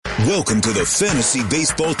Welcome to the Fantasy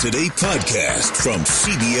Baseball Today podcast from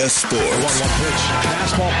CBS Sports. 1-1 pitch.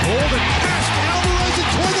 Fastball pulled and passed. Alvarez and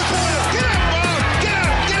toward the corner. Get up, ball. Get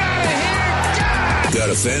up. Get out of here.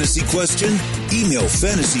 Got a fantasy question? Email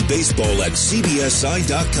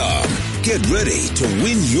fantasybaseball@cbsi.com. Get ready to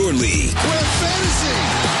win your league. Where fantasy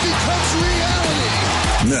becomes reality.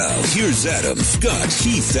 Now, here's Adam, Scott,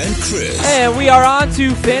 Heath, and Chris. And we are on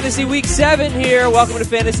to Fantasy Week 7 here. Welcome to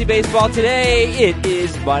Fantasy Baseball Today. It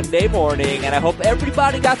is Monday morning, and I hope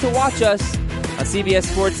everybody got to watch us on CBS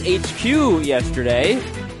Sports HQ yesterday.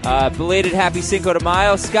 Belated happy Cinco de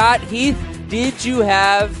Mayo. Scott, Heath, did you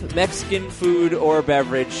have Mexican food or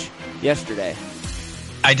beverage yesterday?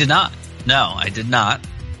 I did not. No, I did not.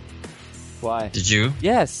 Why? Did you?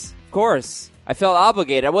 Yes, of course. I felt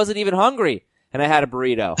obligated. I wasn't even hungry, and I had a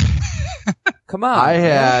burrito. Come on. I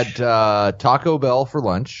had Taco Bell for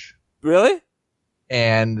lunch. Really?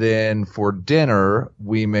 And then for dinner,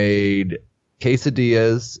 we made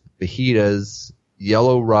quesadillas, fajitas,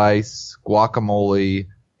 yellow rice, guacamole,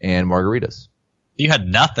 and margaritas. You had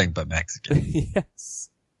nothing but Mexican. Yes.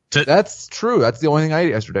 That's true. That's the only thing I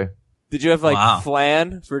ate yesterday. Did you have,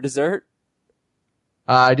 flan for dessert?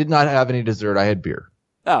 I did not have any dessert. I had beer.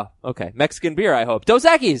 Oh, okay. Mexican beer, I hope. Dos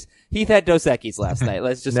Equis. Heath had Dos Equis last night.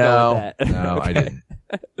 Let's just go with that. No, I didn't.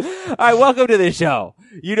 All right, welcome to the show.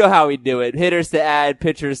 You know how we do it. Hitters to add,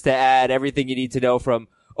 pitchers to add, everything you need to know from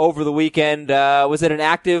over the weekend. Was it an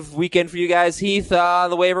active weekend for you guys, Heath,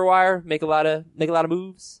 on the waiver wire? Make a lot of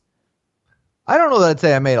moves? I don't know that I'd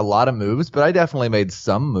say I made a lot of moves, but I definitely made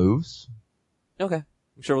some moves. Okay.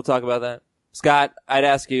 I'm sure we'll talk about that. Scott, I'd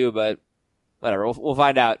ask you, but whatever. We'll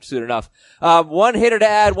find out soon enough. One hitter to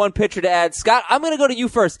add, one pitcher to add. Scott, I'm going to go to you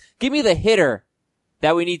first. Give me the hitter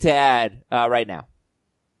that we need to add right now.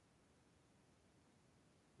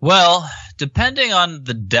 Well, depending on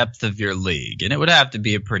the depth of your league, and it would have to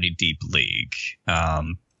be a pretty deep league,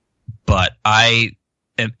 but I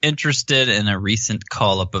am interested in a recent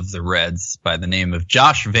call-up of the Reds by the name of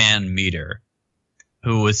Josh Van Meter,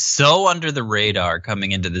 who was so under the radar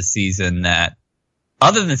coming into the season that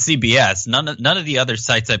other than CBS, none of the other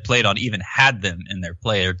sites I played on even had them in their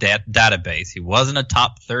player database. He wasn't a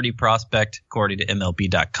top 30 prospect according to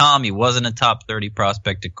MLB.com. He wasn't a top 30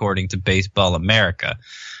 prospect according to Baseball America.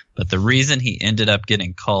 But the reason he ended up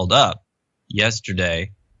getting called up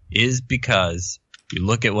yesterday is because you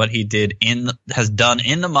look at what he has done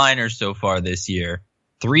in the minors so far this year.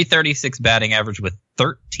 336 batting average with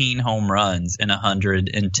 13 home runs and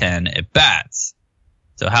 110 at bats.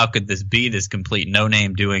 So how could this be, this complete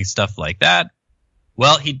no-name doing stuff like that?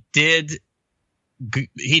 Well, he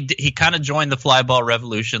kind of joined the fly ball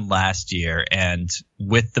revolution last year, and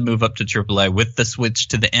with the move up to AAA, with the switch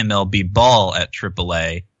to the MLB ball at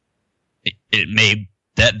AAA, it may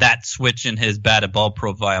that switch in his batted ball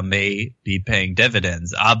profile may be paying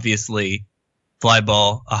dividends. Obviously,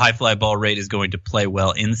 a high fly ball rate is going to play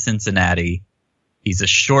well in Cincinnati. He's a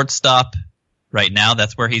shortstop. Right now,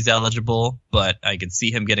 that's where he's eligible, but I can see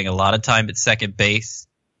him getting a lot of time at second base.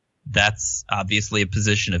 That's obviously a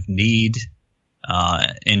position of need.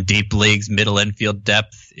 In deep leagues, middle infield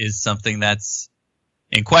depth is something that's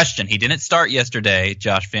in question. He didn't start yesterday,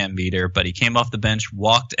 Josh Van Meter, but he came off the bench,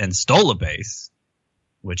 walked, and stole a base,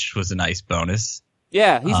 which was a nice bonus.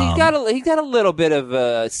 Yeah, he's got a little bit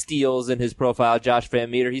of steals in his profile, Josh Van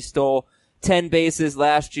Meter. He stole 10 bases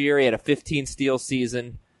last year. He had a 15 steal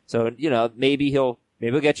season. So, maybe he'll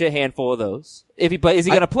get you a handful of those. Is he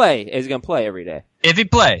going to play? Is he going to play every day? If he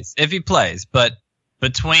plays. But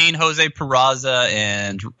between Jose Peraza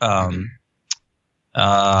and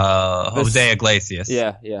Jose Iglesias.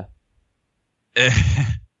 Yeah.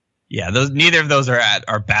 Yeah, neither of those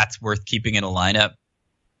are bats worth keeping in a lineup.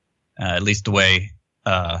 At least the way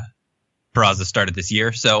Peraza started this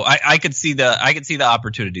year. So I could see the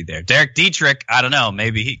opportunity there. Derek Dietrich, I don't know,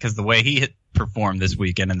 maybe because the way he performed this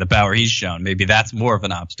weekend and the power he's shown, maybe that's more of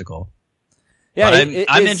an obstacle. Yeah, but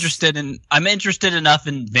I'm interested enough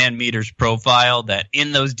in Van Meter's profile that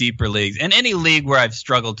in those deeper leagues, in any league where I've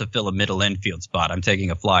struggled to fill a middle infield spot, I'm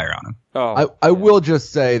taking a flyer on him. I will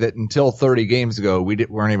just say that until 30 games ago, we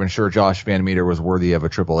weren't even sure Josh Van Meter was worthy of a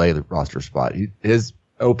AAA roster spot. His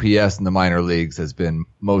OPS in the minor leagues has been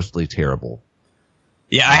mostly terrible.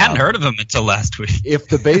 Yeah, I hadn't heard of him until last week. If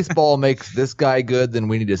the baseball makes this guy good, then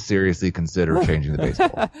we need to seriously consider changing the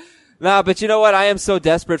baseball. Nah, but you know what? I am so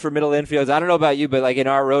desperate for middle infields. I don't know about you, but like in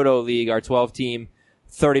our Roto League, our 12-team,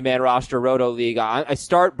 30-man roster Roto League, I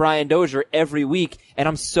start Brian Dozier every week, and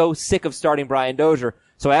I'm so sick of starting Brian Dozier.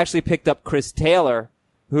 So I actually picked up Chris Taylor,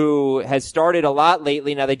 who has started a lot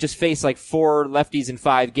lately. Now they just faced like 4 lefties in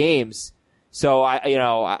 5 games. So I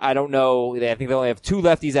don't know. I think they only have 2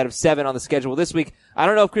 lefties out of 7 on the schedule this week. I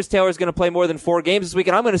don't know if Chris Taylor is going to play more than 4 games this week,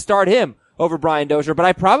 and I'm going to start him over Brian Dozier. But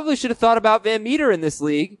I probably should have thought about Van Meter in this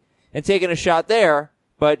league and taken a shot there.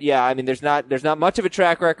 But yeah, I mean, there's not much of a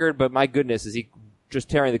track record, but my goodness, is he just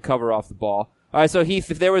tearing the cover off the ball. All right, so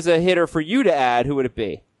Heath, if there was a hitter for you to add, who would it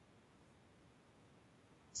be?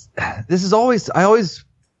 I always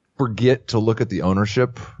forget to look at the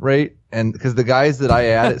ownership rate, and because the guys that I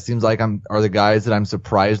add, it seems like are the guys that I'm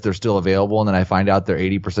surprised they're still available, and then I find out they're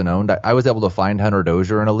 80% owned. I was able to find Hunter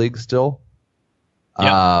Dozier in a league still.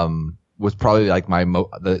 Yeah. Was probably like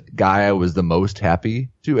the guy I was the most happy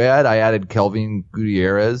to add. I added Kelvin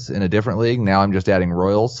Gutierrez in a different league. Now I'm just adding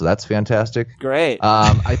Royals, so that's fantastic. Great.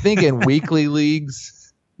 I think in weekly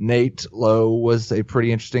leagues, Nate Lowe was a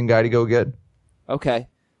pretty interesting guy to go get. Okay.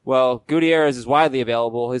 Well, Gutierrez is widely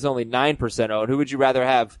available. He's only 9% owned. Who would you rather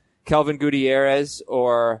have, Kelvin Gutierrez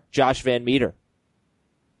or Josh Van Meter?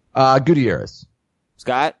 Gutierrez.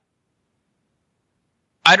 Scott?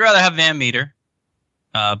 I'd rather have Van Meter.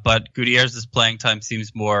 But Gutierrez's playing time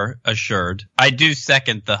seems more assured. I do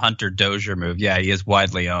second the Hunter Dozier move. Yeah, he is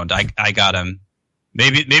widely owned. I got him.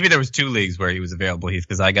 Maybe there was 2 leagues where he was available, Heath,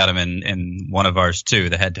 because I got him in one of ours too,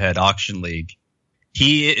 the head-to-head auction league.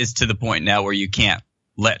 He is to the point now where you can't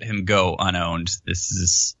let him go unowned. This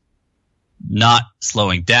is not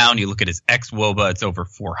slowing down. You look at his xWOBA, it's over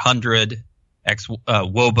 400.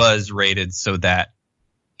 WOBA is rated so that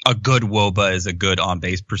a good WOBA is a good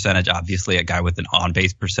on-base percentage. Obviously, a guy with an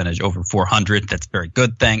on-base percentage over 400, that's a very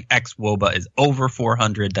good thing. xWOBA is over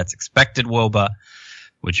 400. That's expected WOBA,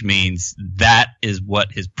 which means that is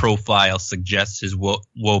what his profile suggests his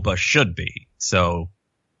WOBA should be. So,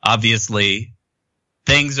 obviously,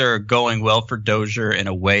 things are going well for Dozier in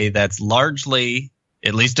a way that's largely,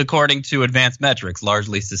 at least according to advanced metrics,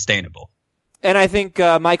 largely sustainable. And I think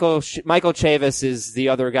Michael Chavis is the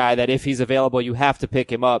other guy that if he's available, you have to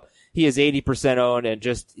pick him up. He is 80% owned,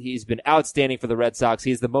 and he's been outstanding for the Red Sox.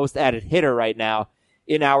 He's the most added hitter right now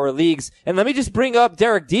in our leagues. And let me just bring up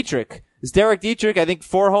Derek Dietrich. Is Derek Dietrich, I think,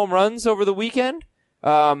 4 home runs over the weekend.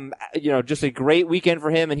 Just a great weekend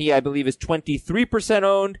for him, and he, I believe, is 23%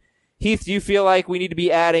 owned. Heath, do you feel like we need to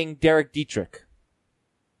be adding Derek Dietrich?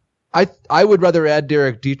 I would rather add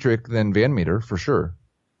Derek Dietrich than Van Meter, for sure.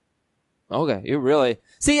 Okay, you really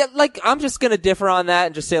see. Like, I'm just gonna differ on that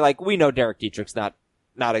and just say, like, we know Derek Dietrich's not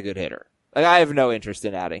a good hitter. Like, I have no interest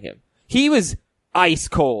in adding him. He was ice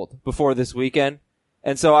cold before this weekend,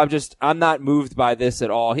 and so I'm not moved by this at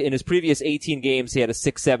all. In his previous 18 games, he had a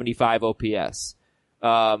 675 OPS.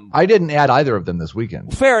 I didn't add either of them this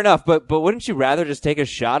weekend. Fair enough, but wouldn't you rather just take a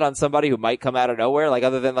shot on somebody who might come out of nowhere, like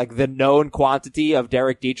other than like the known quantity of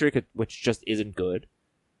Derek Dietrich, which just isn't good?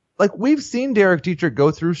 Like, we've seen Derek Dietrich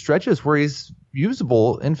go through stretches where he's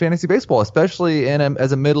usable in fantasy baseball, especially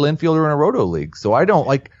as a middle infielder in a roto league. So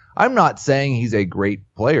I'm not saying he's a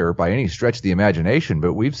great player by any stretch of the imagination,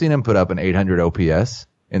 but we've seen him put up an 800 OPS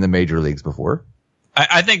in the major leagues before.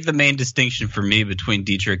 I think the main distinction for me between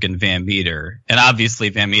Dietrich and Van Meter, and obviously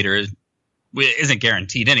Van Meter isn't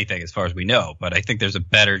guaranteed anything as far as we know, but I think there's a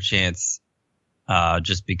better chance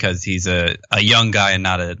just because he's a young guy and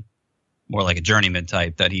not more like a journeyman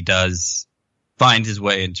type, that he does find his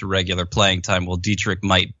way into regular playing time, while Dietrich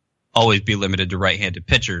might always be limited to right-handed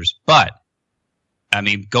pitchers. But, I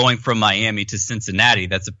mean, going from Miami to Cincinnati,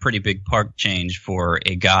 that's a pretty big park change for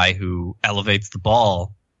a guy who elevates the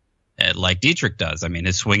ball like Dietrich does. I mean,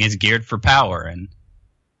 his swing is geared for power, and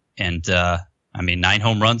 9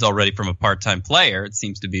 home runs already from a part-time player, it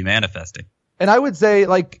seems to be manifesting. And I would say,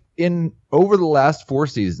 like, over the last 4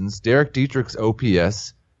 seasons, Derek Dietrich's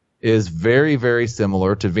OPS is very, very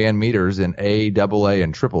similar to Van Meter's in A, AA,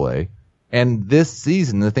 and AAA. And this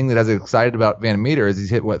season, the thing that has excited about Van Meter is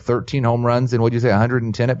he's hit, 13 home runs and, what'd you say,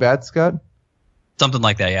 110 at bats, Scott? Something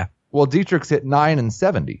like that, yeah. Well, Dietrich's hit 9 and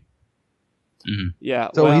 70. Mm-hmm. Yeah.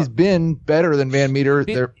 So he's been better than Van Meter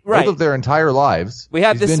both of their entire lives. He's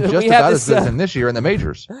been just about as good as him this year in the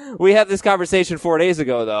majors. We had this conversation 4 days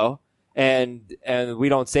ago, though. And we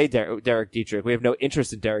don't say Derek Dietrich. We have no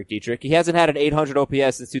interest in Derek Dietrich. He hasn't had an 800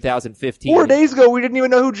 OPS since 2015. 4 days ago, we didn't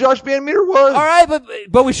even know who Josh Van Meter was. All right,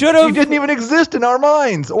 but we should have. He didn't even exist in our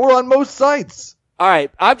minds or on most sites. All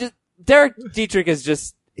right, Derek Dietrich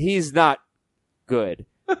he's not good.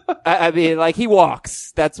 I mean, like, he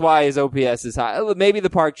walks. That's why his OPS is high. Maybe the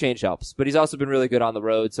park change helps, but he's also been really good on the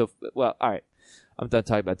road. So, well, all right. I'm done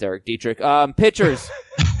talking about Derek Dietrich. Pitchers.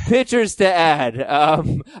 Pitchers to add.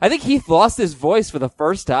 I think Heath lost his voice for the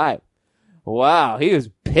first time. Wow, he was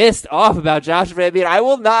pissed off about Josh Van Meter. I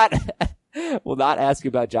will not ask you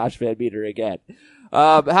about Josh Van Meter again.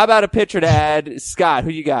 How about a pitcher to add? Scott,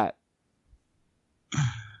 who you got?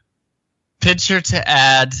 Pitcher to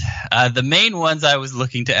add. The main ones I was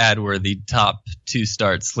looking to add were the top 2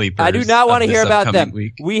 start sleepers. I do not want to hear about them.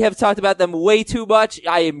 Week. We have talked about them way too much.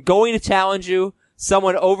 I am going to challenge you.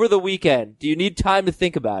 Someone over the weekend. Do you need time to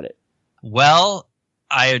think about it? Well,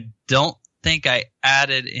 I don't think I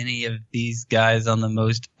added any of these guys on the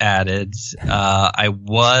most added. I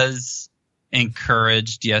was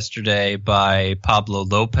encouraged yesterday by Pablo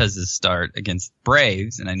Lopez's start against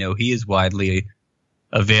Braves, and I know he is widely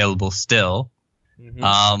available still.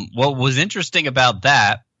 Mm-hmm. What was interesting about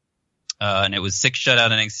that, and it was 6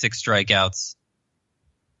 shutout innings, 6 strikeouts.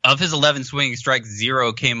 Of his 11 swinging strikes,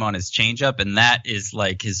 0 came on his changeup, and that is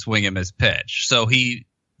like his swing and miss pitch. So he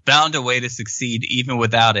found a way to succeed even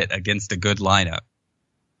without it against a good lineup.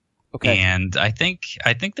 Okay. And I think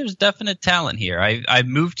there's definite talent here. I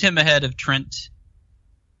moved him ahead of Trent,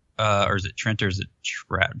 or is it Trent or is it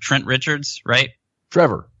Trent Richards, right?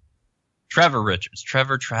 Trevor Richards.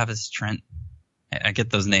 Travis, Trent. I get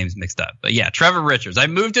those names mixed up. But yeah, Trevor Richards. I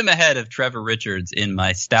moved him ahead of Trevor Richards in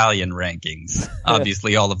my Stallion rankings.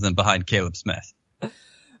 Obviously, all of them behind Caleb Smith.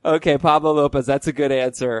 Okay, Pablo Lopez, that's a good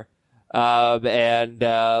answer. And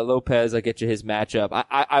Lopez, I'll get you his matchup.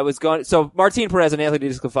 I was going, so Martin Perez and Anthony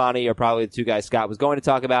DeSclafani are probably the 2 guys Scott was going to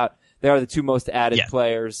talk about. They are the 2 most added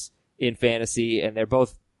players in fantasy, and they're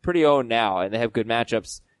both pretty owned now, and they have good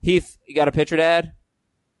matchups. Heath, you got a pitcher to add?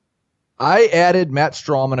 I added Matt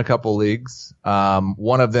Strahm in a couple leagues.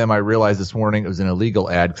 One of them I realized this morning it was an illegal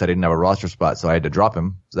ad because I didn't have a roster spot, so I had to drop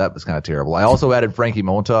him. So that was kind of terrible. I also added Frankie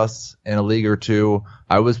Montas in a league or 2.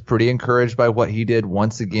 I was pretty encouraged by what he did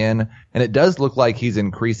once again, and it does look like he's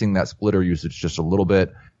increasing that splitter usage just a little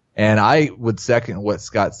bit. And I would second what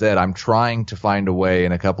Scott said. I'm trying to find a way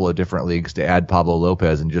in a couple of different leagues to add Pablo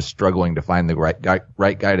Lopez and just struggling to find the right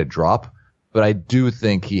guy to drop. But I do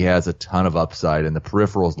think he has a ton of upside, and the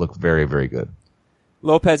peripherals look very, very good.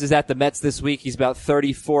 Lopez is at the Mets this week. He's about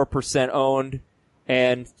 34% owned.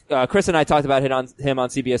 And Chris and I talked about him on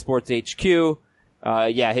CBS Sports HQ.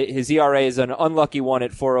 His ERA is an unlucky one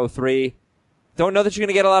at 4.03. Don't know that you're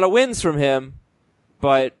going to get a lot of wins from him,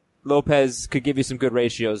 but Lopez could give you some good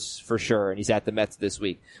ratios for sure, and he's at the Mets this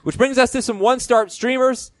week. Which brings us to some one-start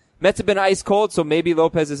streamers. Mets have been ice cold, so maybe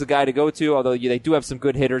Lopez is a guy to go to, although they do have some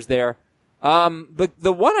good hitters there. But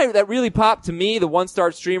the one that really popped to me, the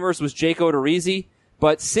one-start streamers, was Jake Odorizzi.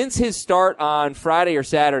 But since his start on Friday or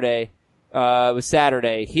Saturday,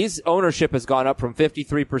 his ownership has gone up from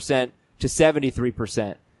 53% to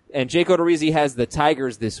 73%. And Jake Odorizzi has the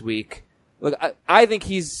Tigers this week. Look, I think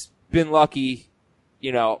he's been lucky.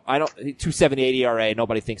 2.78 ERA.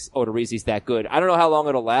 Nobody thinks Odorizzi's that good. I don't know how long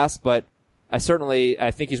it'll last, but I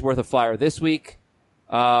think he's worth a flyer this week.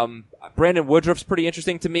 Brandon Woodruff's pretty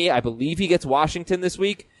interesting to me. I believe he gets Washington this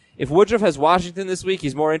week. If Woodruff has Washington this week,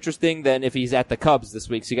 he's more interesting than if he's at the Cubs this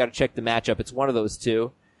week. So you got to check the matchup. It's one of those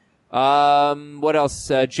 2. What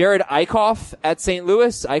else? Jared Eichhoff at St.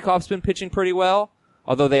 Louis. Eichhoff's been pitching pretty well,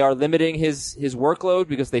 although they are limiting his workload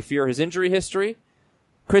because they fear his injury history.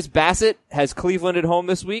 Chris Bassett has Cleveland at home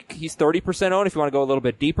this week. He's 30% owned if you want to go a little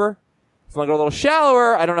bit deeper. If you want to go a little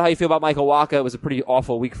shallower, I don't know how you feel about Michael Wacha. It was a pretty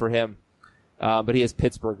awful week for him. But he has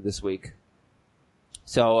Pittsburgh this week.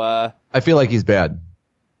 So, I feel like he's bad.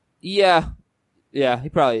 Yeah, he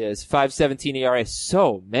probably is. 5.17 ERA.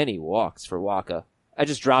 So many walks for Wacha. I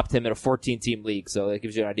just dropped him in a 14-team league, so that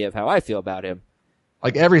gives you an idea of how I feel about him.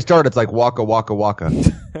 Like every start, it's like Wacha, Wacha,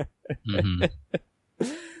 Wacha. Mm-hmm.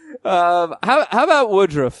 How about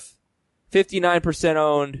Woodruff? 59%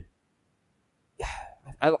 owned.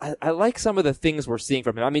 I like some of the things we're seeing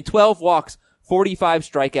from him. I mean, 12 walks, 45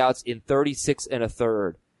 strikeouts in 36 and a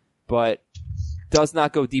third, but does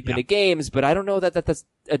not go deep into games. But I don't know that that's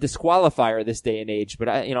a disqualifier this day and age. But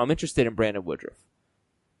I'm interested in Brandon Woodruff.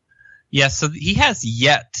 Yeah, so he has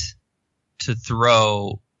yet to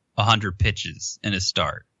throw 100 pitches in his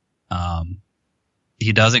start.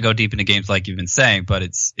 He doesn't go deep into games like you've been saying, but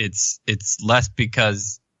it's less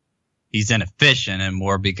because he's inefficient and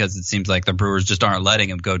more because it seems like the Brewers just aren't letting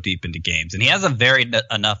him go deep into games. And he has a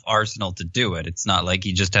enough arsenal to do it. It's not like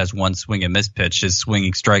he just has one swing and miss pitch. His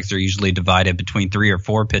swinging strikes are usually divided between 3 or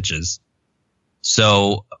 4 pitches.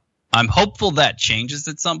 So I'm hopeful that changes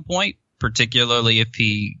at some point, particularly if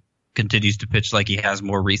he continues to pitch like he has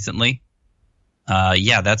more recently.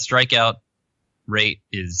 That strikeout rate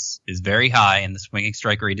is very high and the swinging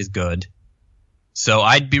strike rate is good. So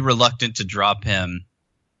I'd be reluctant to drop him.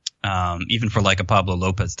 Even for like a Pablo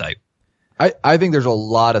Lopez type. I think there's a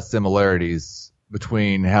lot of similarities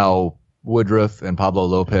between how Woodruff and Pablo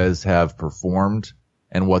Lopez have performed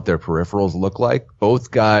and what their peripherals look like.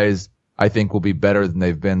 Both guys, I think, will be better than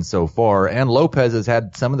they've been so far. And Lopez has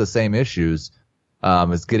had some of the same issues.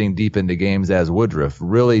 is getting deep into games as Woodruff.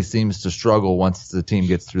 Really seems to struggle once the team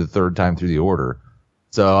gets through the third time through the order.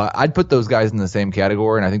 So I'd put those guys in the same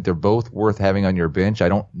category, and I think they're both worth having on your bench. I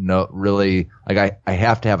don't know really, like I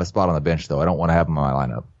have to have a spot on the bench, though. I don't want to have them in my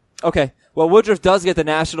lineup. Okay. Well, Woodruff does get the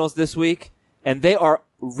Nationals this week, and they are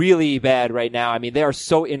really bad right now. I mean, they are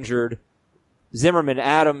so injured. Zimmerman,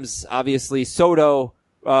 Adams, obviously, Soto,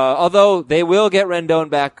 although they will get Rendon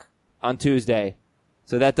back on Tuesday.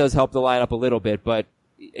 So that does help the lineup a little bit, but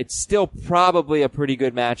it's still probably a pretty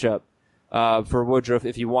good matchup for Woodruff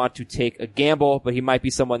if you want to take a gamble, but he might be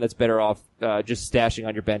someone that's better off just stashing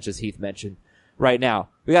on your bench, as Heath mentioned right now.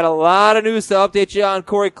 We got a lot of news to update you on.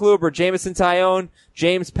 Corey Kluber, Jameson Taillon,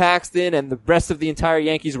 James Paxton, and the rest of the entire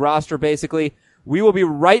Yankees roster, basically. We will be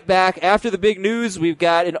right back after the big news. We've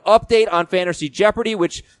got an update on Fantasy Jeopardy,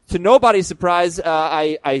 which, to nobody's surprise,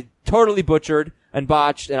 I totally butchered and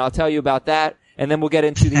botched, and I'll tell you about that. And then we'll get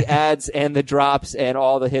into the ads and the drops and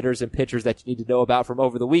all the hitters and pitchers that you need to know about from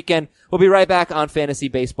over the weekend. We'll be right back on Fantasy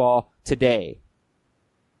Baseball Today.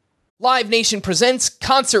 Live Nation presents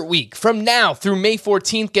Concert Week. From now through May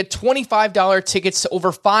 14th, get $25 tickets to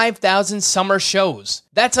over 5,000 summer shows.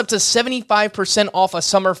 That's up to 75% off a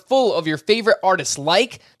summer full of your favorite artists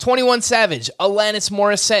like 21 Savage, Alanis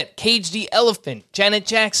Morissette, Cage the Elephant, Janet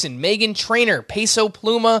Jackson, Meghan Trainor, Peso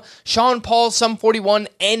Pluma, Sean Paul, Sum 41,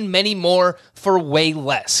 and many more for way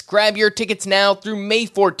less. Grab your tickets now through May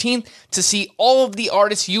 14th to see all of the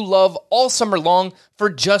artists you love all summer long for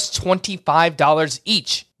just $25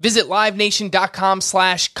 each. Visit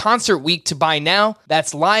livenation.com/Concert Week to buy now.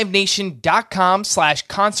 That's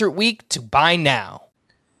livenation.com/Concert Week to buy now.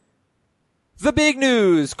 The big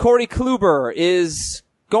news, Corey Kluber is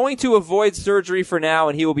going to avoid surgery for now,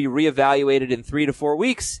 and he will be reevaluated in 3 to 4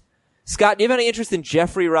 weeks. Scott, do you have any interest in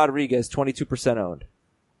Jeffrey Rodriguez, 22% owned?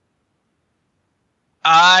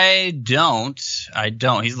 I don't.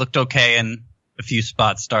 He's looked okay in a few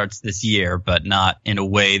spot starts this year, but not in a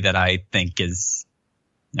way that I think is,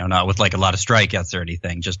 not with like a lot of strikeouts or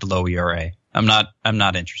anything, just a low ERA. I'm not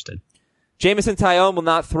interested. Jameson Taillon will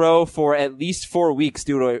not throw for at least 4 weeks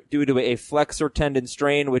due to a flexor tendon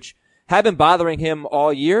strain, which had been bothering him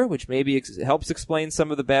all year, which maybe helps explain some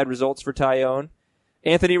of the bad results for Taillon.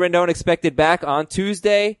 Anthony Rendon expected back on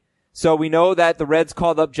Tuesday. So we know that the Reds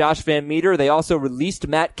called up Josh Van Meter. They also released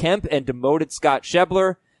Matt Kemp and demoted Scott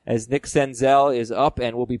Schebler, as Nick Senzel is up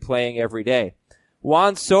and will be playing every day.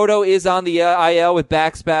 Juan Soto is on the IL with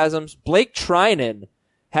back spasms. Blake Trinan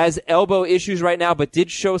has elbow issues right now, but did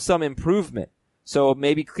show some improvement. So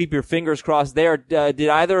maybe keep your fingers crossed there. Did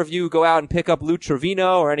either of you go out and pick up Lou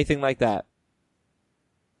Trevino or anything like that?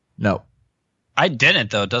 No. I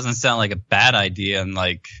didn't, though. It doesn't sound like a bad idea in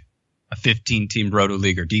like a 15-team Roto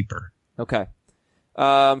League or deeper. Okay.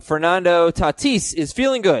 Fernando Tatis is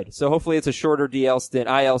feeling good, so hopefully it's a shorter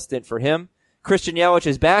IL stint for him. Christian Yelich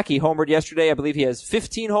is back. He homered yesterday. I believe he has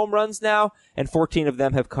 15 home runs now, and 14 of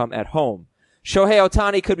them have come at home. Shohei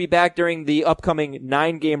Ohtani could be back during the upcoming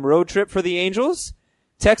 9-game road trip for the Angels.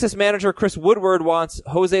 Texas manager Chris Woodward wants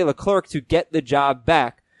Jose Leclerc to get the job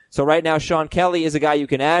back. So right now, Sean Kelly is a guy you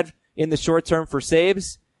can add in the short term for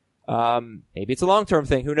saves. Maybe it's a long-term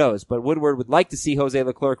thing, who knows? But Woodward would like to see Jose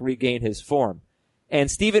Leclerc regain his form.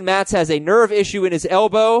 And Steven Matz has a nerve issue in his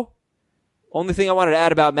elbow. Only thing I wanted to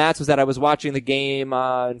add about Matz was that I was watching the game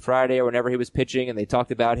on Friday or whenever he was pitching, and they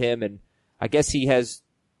talked about him, and I guess he has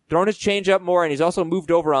thrown his changeup more, and he's also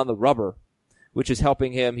moved over on the rubber, which is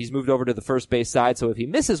helping him. He's moved over to the first base side, so if he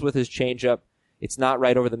misses with his changeup, it's not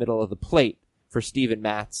right over the middle of the plate for Steven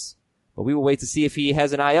Matz. But we will wait to see if he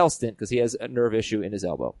has an IL stint, because he has a nerve issue in his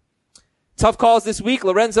elbow. Tough calls this week.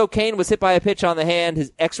 Lorenzo Cain was hit by a pitch on the hand.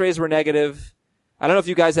 His x-rays were negative. I don't know if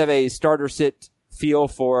you guys have a starter sit feel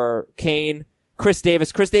for Cain. Chris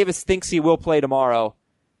Davis thinks he will play tomorrow.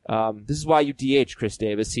 This is why you DH Chris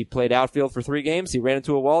Davis. He played outfield for 3 games. He ran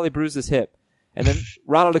into a wall. He bruised his hip. And then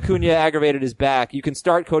Ronald Acuna aggravated his back. You can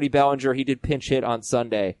start Cody Bellinger. He did pinch hit on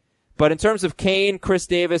Sunday. But in terms of Cain, Chris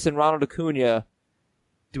Davis, and Ronald Acuna,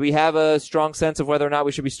 do we have a strong sense of whether or not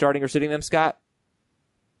we should be starting or sitting them, Scott?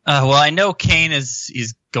 Well, I know Cain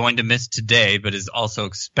is going to miss today, but is also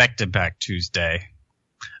expected back Tuesday.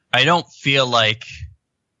 I don't feel like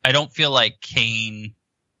Cain.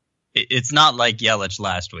 It's not like Yelich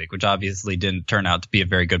last week, which obviously didn't turn out to be a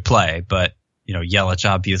very good play. But Yelich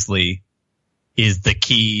obviously is the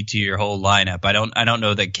key to your whole lineup. I don't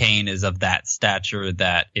know that Cain is of that stature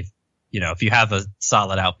that if you have a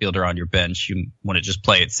solid outfielder on your bench, you want to just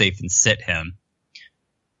play it safe and sit him.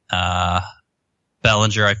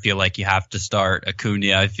 Bellinger, I feel like you have to start.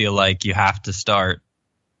 Acuna, I feel like you have to start.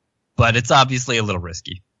 But it's obviously a little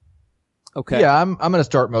risky. Okay. Yeah, I'm going to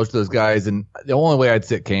start most of those guys, and the only way I'd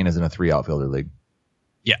sit Kane is in a 3 outfielder league.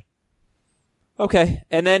 Yeah. Okay,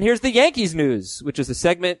 and then here's the Yankees news, which is a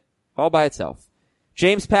segment all by itself.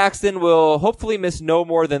 James Paxton will hopefully miss no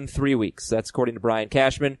more than 3 weeks. That's according to Brian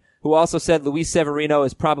Cashman, who also said Luis Severino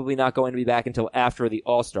is probably not going to be back until after the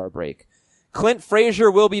All-Star break. Clint Frazier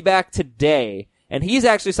will be back today, and he's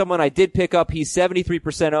actually someone I did pick up. He's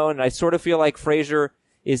 73% owned, and I sort of feel like Frazier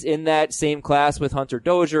is in that same class with Hunter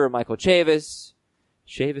Dozier or Michael Chavis.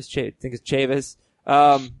 I think it's Chavis.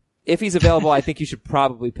 If he's available, I think you should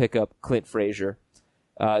probably pick up Clint Frazier.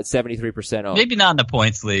 73% owned. Maybe not in a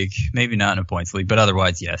points league. But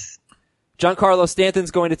otherwise, yes. Giancarlo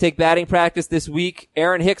Stanton's going to take batting practice this week.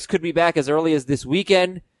 Aaron Hicks could be back as early as this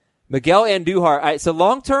weekend. Miguel Andujar. So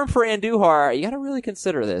long term for Andujar, you got to really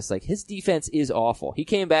consider this. Like, his defense is awful. He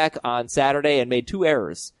came back on Saturday and made 2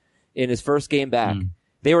 errors in his first game back.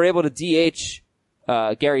 They were able to DH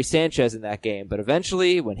Gary Sanchez in that game, but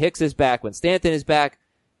eventually, when Hicks is back, when Stanton is back,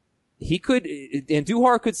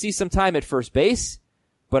 Andujar could see some time at first base.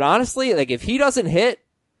 But honestly, like, if he doesn't hit,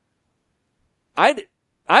 I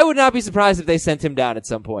would not be surprised if they sent him down at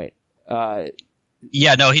some point.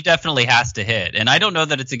 Yeah, no, he definitely has to hit. And I don't know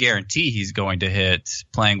that it's a guarantee he's going to hit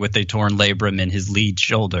playing with a torn labrum in his lead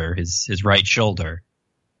shoulder, his right shoulder.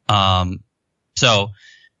 So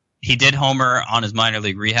he did homer on his minor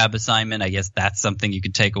league rehab assignment. I guess that's something you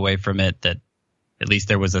could take away from it, that at least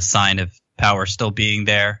there was a sign of power still being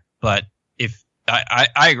there. But if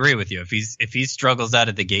I agree with you. If he struggles out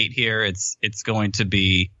of the gate here, it's going to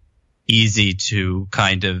be easy to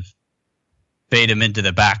kind of fade him into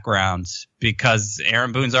the background, because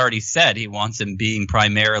Aaron Boone's already said he wants him being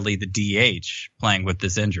primarily the DH playing with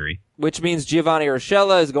this injury. Which means Giovanni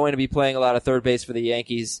Urshela is going to be playing a lot of third base for the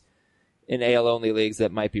Yankees in AL-only leagues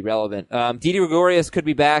that might be relevant. Didi Gregorius could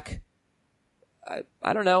be back,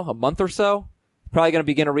 I don't know, a month or so. Probably going to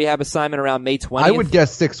begin a rehab assignment around May 20th. I would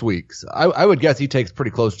guess 6 weeks. I would guess he takes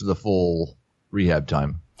pretty close to the full rehab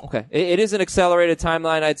time. Okay. It is an accelerated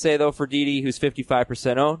timeline, I'd say, though, for Didi, who's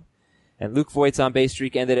 55% owned. And Luke Voigt's on-base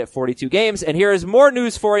streak ended at 42 games. And here is more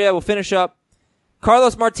news for you. We'll finish up.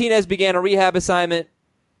 Carlos Martinez began a rehab assignment.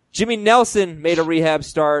 Jimmy Nelson made a rehab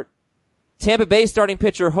start. Tampa Bay starting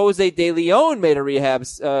pitcher Jose De Leon made a rehab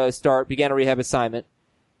began a rehab assignment.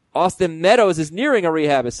 Austin Meadows is nearing a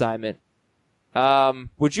rehab assignment.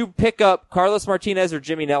 Would you pick up Carlos Martinez or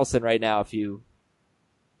Jimmy Nelson right now if you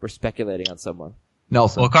were speculating on someone?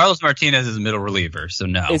 Nelson. Well, Carlos Martinez is a middle reliever, so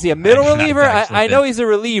no. Is he a middle reliever? I know he's a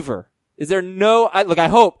reliever. Is there I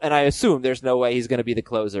hope and I assume there's no way he's going to be the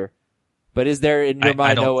closer. But is there in your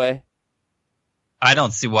mind no way? I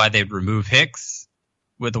don't see why they'd remove Hicks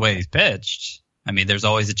with the way he's pitched. I mean, there's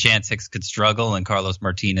always a chance Hicks could struggle and Carlos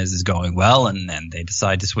Martinez is going well, and then they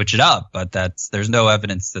decide to switch it up. But there's no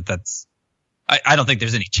evidence that's. I don't think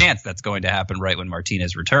there's any chance that's going to happen right when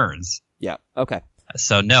Martinez returns. Yeah. Okay.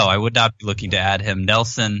 So no, I would not be looking to add him.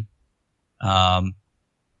 Nelson, I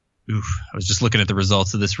was just looking at the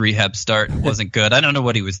results of this rehab start. It wasn't good. I don't know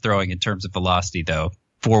what he was throwing in terms of velocity, though.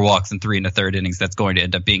 4 walks in 3 1/3 innings. That's going to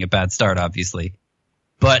end up being a bad start, obviously.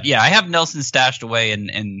 But yeah, I have Nelson stashed away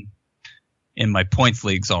in my points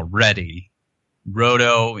leagues already.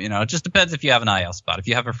 Roto, it just depends if you have an IL spot. If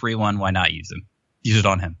you have a free one, why not use him? Use it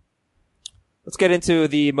on him. Let's get into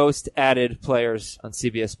the most added players on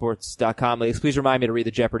CBSSports.com leagues. Please remind me to read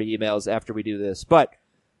the Jeopardy emails after we do this. But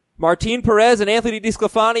Martin Perez and Anthony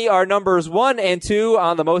DeSclafani are numbers 1 and 2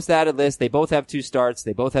 on the most added list. They both have 2 starts.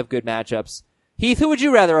 They both have good matchups. Heath, who would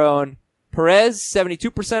you rather own? Perez,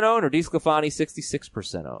 72% owned, or DeSclafani,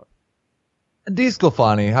 66% owned?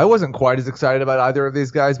 DeSclafani. I wasn't quite as excited about either of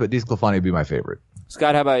these guys, but DeSclafani would be my favorite.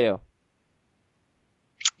 Scott, how about you?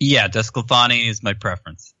 Yeah, DeSclafani is my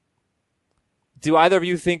preference. Do either of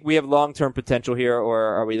you think we have long-term potential here, or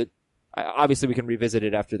are we? Obviously, we can revisit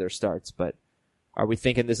it after their starts, but are we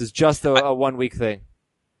thinking this is just a 1-week thing?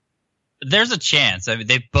 There's a chance. I mean,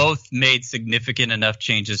 they've both made significant enough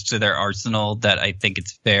changes to their arsenal that I think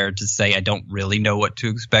it's fair to say I don't really know what to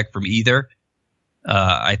expect from either.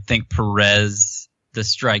 I think Perez, the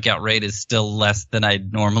strikeout rate is still less than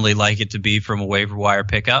I'd normally like it to be from a waiver wire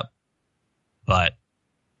pickup, but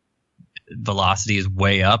velocity is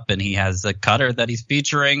way up, and he has a cutter that he's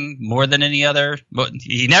featuring more than any other.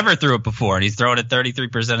 He never threw it before, and he's throwing it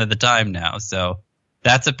 33% of the time now. So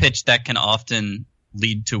that's a pitch that can often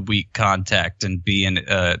lead to weak contact and be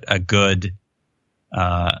a good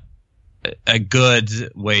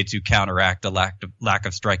way to counteract a lack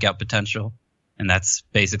of strikeout potential. And that's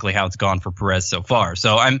basically how it's gone for Perez so far.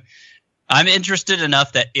 So I'm interested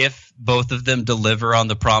enough that if both of them deliver on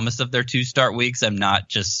the promise of their 2 start weeks, I'm not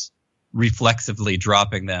just reflexively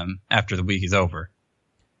dropping them after the week is over.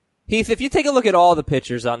 Heath, if you take a look at all the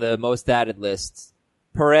pitchers on the most added lists,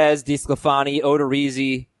 Perez, DeSclafani,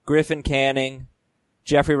 Odorizzi, Griffin Canning,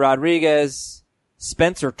 Jeffrey Rodriguez,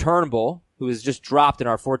 Spencer Turnbull, who was just dropped in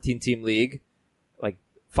our 14-team league like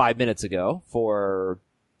 5 minutes ago for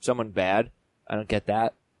someone bad. I don't get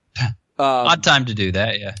that. Odd time to do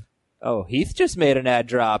that, yeah. Oh, Heath just made an ad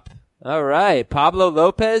drop. All right. Pablo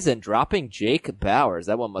Lopez and dropping Jake Bowers.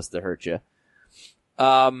 That one must have hurt you.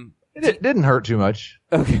 It didn't hurt too much.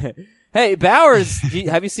 Okay. Hey, Bowers,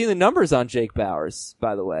 have you seen the numbers on Jake Bowers,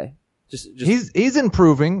 by the way? Just He's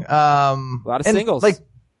improving. a lot of singles. Like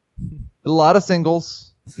a lot of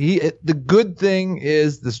singles. The good thing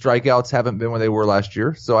is the strikeouts haven't been where they were last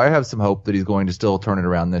year, so I have some hope that he's going to still turn it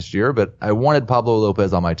around this year, but I wanted Pablo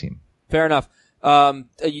Lopez on my team. Fair enough.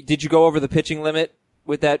 Did you go over the pitching limit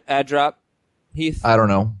with that ad drop, Heath? I don't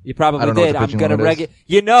know. You probably I don't know did. what the I'm going to pitching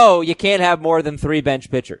limit is. you can't have more than 3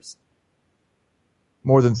 bench pitchers.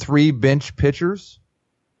 More than 3 bench pitchers?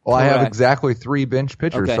 Well, I have Correct. exactly 3 bench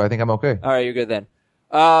pitchers, Okay. so I think I'm okay. All right, you're good then.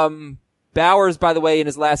 Bowers, by the way, in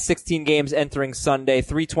his last 16 games entering Sunday,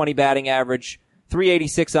 320 batting average,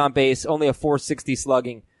 386 on base, only a 460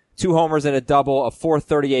 slugging, 2 homers and a double, a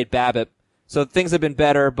 438 BABIP. So things have been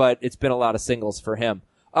better, but it's been a lot of singles for him.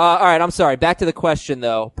 All right, I'm sorry. Back to the question,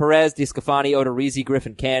 though. Perez, DeSclafani, Odorizzi,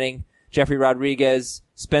 Griffin Canning, Jeffrey Rodriguez,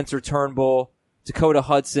 Spencer Turnbull, Dakota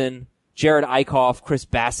Hudson, Jared Eichhoff, Chris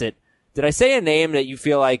Bassett. Did I say a name that you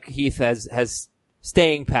feel like Heath has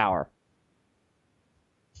staying power?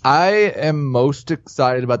 I am most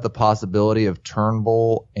excited about the possibility of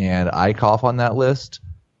Turnbull and Eichhoff on that list.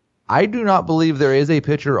 I do not believe there is a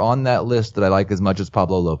pitcher on that list that I like as much as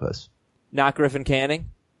Pablo Lopez. Not Griffin Canning?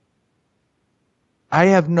 I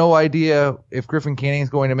have no idea if Griffin Canning is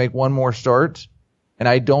going to make one more start, and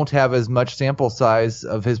I don't have as much sample size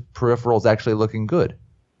of his peripherals actually looking good.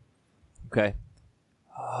 Okay.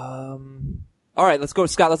 All right, let's go,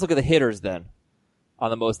 Scott. Let's look at the hitters then on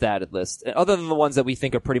the most added list. And other than the ones that we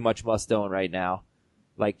think are pretty much must own right now,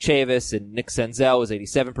 like Chavis and Nick Senzel is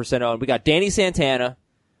 87% owned. We got Danny Santana.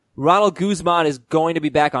 Ronald Guzman is going to be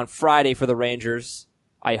back on Friday for the Rangers.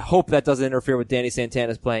 I hope that doesn't interfere with Danny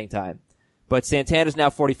Santana's playing time. But Santana's now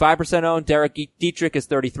 45% owned. Derek Dietrich is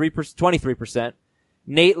 23%.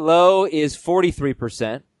 Nate Lowe is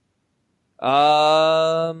 43%.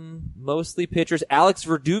 Mostly pitchers. Alex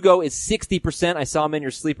Verdugo is 60%. I saw him in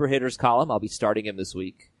your sleeper hitters column. I'll be starting him this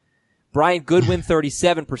week. Brian Goodwin,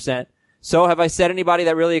 37%. So have I said anybody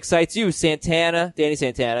that really excites you? Santana, Danny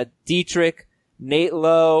Santana, Dietrich, Nate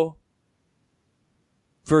Lowe,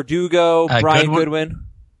 Verdugo, Brian Goodwin.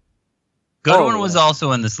 Goodwin was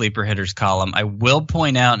also in the sleeper hitters column. I will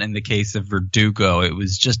point out in the case of Verdugo, it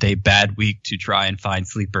was just a bad week to try and find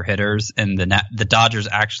sleeper hitters, and the Dodgers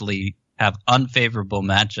actually have unfavorable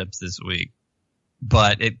matchups this week.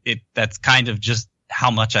 But that's kind of just how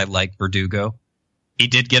much I like Verdugo. He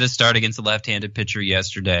did get a start against a left-handed pitcher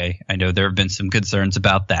yesterday. I know there have been some concerns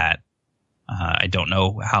about that. I don't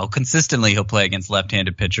know how consistently he'll play against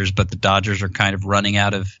left-handed pitchers, but the Dodgers are kind of running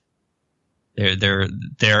out of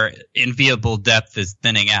their enviable depth is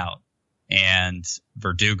thinning out. And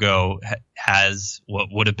Verdugo has what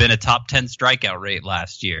would have been a top 10 strikeout rate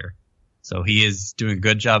last year. So he is doing a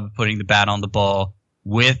good job of putting the bat on the ball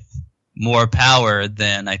with more power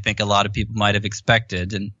than I think a lot of people might have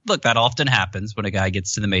expected. And look, that often happens when a guy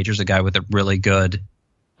gets to the majors, a guy with a really good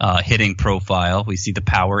hitting profile. We see the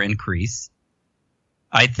power increase.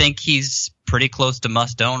 I think he's pretty close to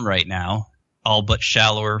must-own right now, all but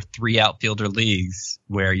shallower 3 outfielder leagues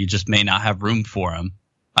where you just may not have room for him.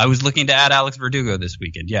 I was looking to add Alex Verdugo this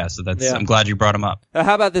weekend. Yeah, so I'm glad you brought him up.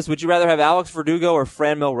 How about this? Would you rather have Alex Verdugo or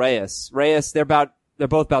Franmil Reyes? Reyes, they're both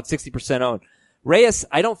about 60% owned. Reyes,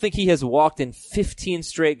 I don't think he has walked in 15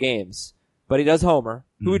 straight games, but he does homer.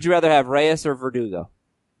 Who would you rather have, Reyes or Verdugo?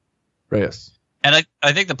 Reyes. And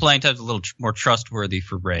I think the playing time's a little more trustworthy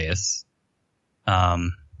for Reyes.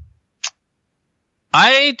 That's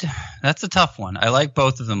a tough one. I like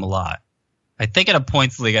both of them a lot. I think in a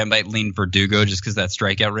points league I might lean Verdugo just because that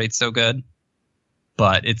strikeout rate's so good.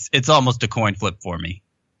 But it's almost a coin flip for me.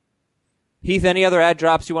 Heath, any other ad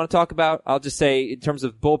drops you want to talk about? I'll just say in terms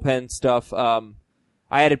of bullpen stuff, I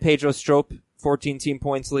added Pedro Strop, 14-team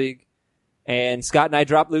points league, and Scott and I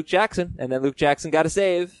dropped Luke Jackson, and then Luke Jackson got a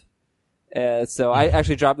save. So I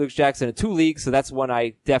actually dropped Luke Jackson in 2 leagues, so that's one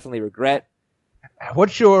I definitely regret.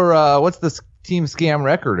 What's the team scam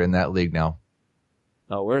record in that league now?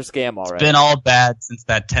 Oh, we're a scam already. It's been all bad since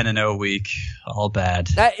that 10-0 week. All bad.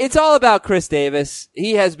 It's all about Chris Davis.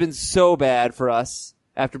 He has been so bad for us.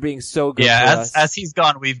 after being so good. Yeah, for us. as he's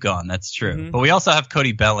gone, we've gone. That's true. Mhm. But we also have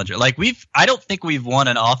Cody Bellinger. Like I don't think we've won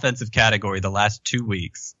an offensive category the last 2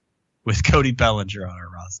 weeks with Cody Bellinger on our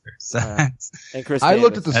roster. So And Chris I Davis.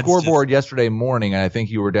 looked at the That's scoreboard yesterday morning, and I think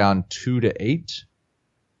you were down 2-8.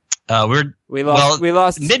 We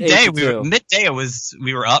lost midday. 8-2. Midday.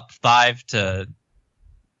 We were up 5 to,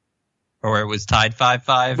 or it was tied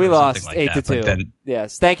 5-5. We or lost something like 8-2. that. But then,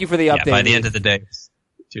 Yes. Thank you for the update. by the end of the day, it was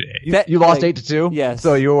 2-8. That- You lost like, 8-2? yes.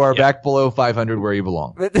 So you are back below 500 where you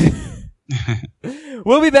belong.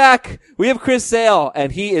 We'll be back. We have Chris Sale,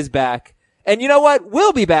 and he is back. And you know what?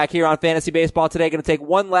 We'll be back here on Fantasy Baseball today. Going to take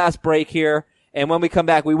one last break here. And when we come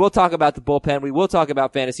back, we will talk about the bullpen. We will talk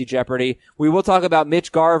about Fantasy Jeopardy. We will talk about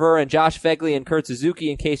Mitch Garver and Josh Fegley and Kurt Suzuki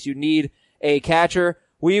in case you need a catcher.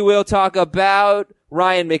 We will talk about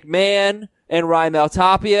Ryan McMahon and Raimel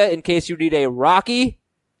Tapia in case you need a Rocky,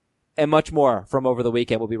 and much more from over the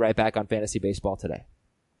weekend. We'll be right back on Fantasy Baseball today.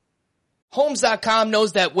 Homes.com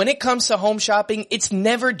knows that when it comes to home shopping, it's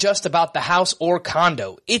never just about the house or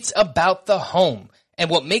condo. It's about the home. And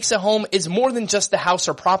what makes a home is more than just the house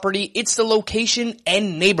or property, it's the location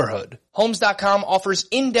and neighborhood. Homes.com offers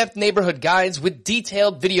in-depth neighborhood guides with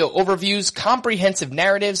detailed video overviews, comprehensive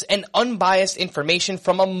narratives, and unbiased information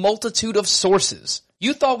from a multitude of sources.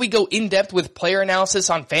 You thought we'd go in-depth with player analysis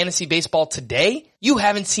on Fantasy Baseball today? You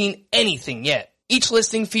haven't seen anything yet. Each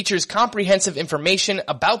listing features comprehensive information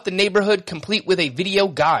about the neighborhood complete with a video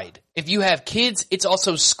guide. If you have kids, it's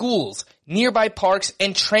also schools, nearby parks,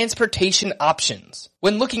 and transportation options.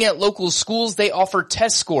 When looking at local schools, they offer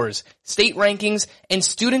test scores, state rankings, and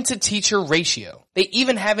student-to-teacher ratio. They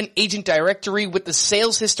even have an agent directory with the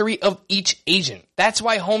sales history of each agent. That's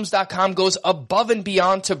why Homes.com goes above and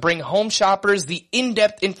beyond to bring home shoppers the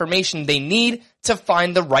in-depth information they need to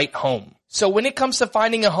find the right home. So when it comes to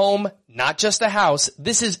finding a home, not just a house,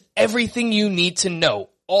 this is everything you need to know,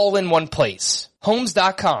 all in one place.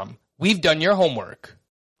 Homes.com. We've done your homework.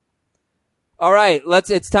 All right,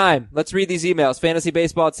 it's time. Let's read these emails.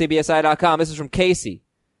 FantasyBaseball@CBSI.com. This is from Casey.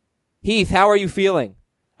 Heath, how are you feeling?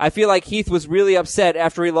 I feel like Heath was really upset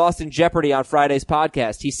after he lost in Jeopardy on Friday's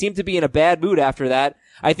podcast. He seemed to be in a bad mood after that.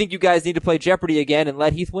 I think you guys need to play Jeopardy again and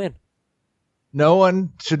let Heath win. No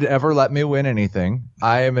one should ever let me win anything.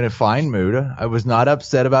 I am in a fine mood. I was not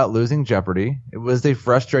upset about losing Jeopardy. It was a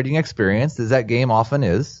frustrating experience, as that game often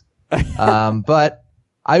is. But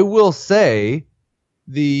I will say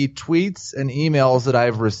the tweets and emails that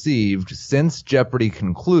I've received since Jeopardy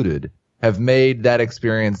concluded have made that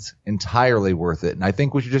experience entirely worth it. And I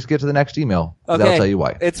think we should just get to the next email. Okay. I'll tell you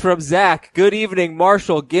why. It's from Zach. Good evening,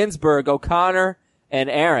 Marshall, Ginsburg, O'Connor, and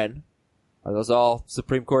Aaron. Are those all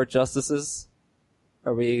Supreme Court justices?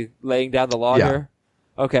 Are we laying down the law here?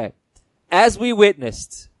 Okay. As we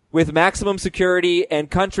witnessed with maximum security and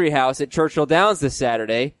Country House at Churchill Downs this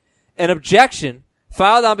Saturday, an objection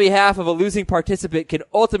filed on behalf of a losing participant can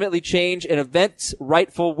ultimately change an event's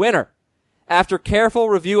rightful winner. After careful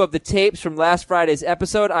review of the tapes from last Friday's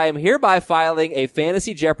episode, I am hereby filing a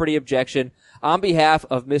Fantasy Jeopardy objection on behalf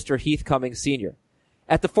of Mr. Heath Cummings Sr.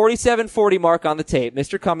 At the 47:40 mark on the tape,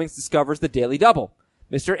 Mr. Cummings discovers the daily double.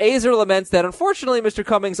 Mr. Azer laments that unfortunately Mr.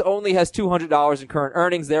 Cummings only has $200 in current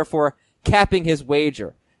earnings, therefore capping his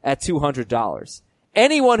wager at $200.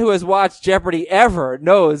 Anyone who has watched Jeopardy ever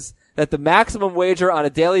knows that the maximum wager on a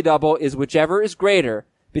daily double is whichever is greater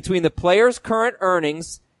between the player's current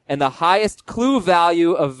earnings and the highest clue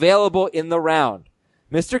value available in the round.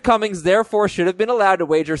 Mr. Cummings therefore should have been allowed to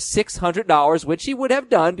wager $600, which he would have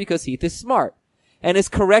done because Heath is smart. And his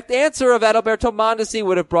correct answer of Adalberto Mondesi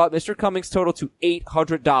would have brought Mr. Cummings' total to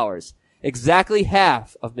 $800, exactly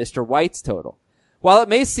half of Mr. White's total. While it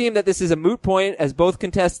may seem that this is a moot point as both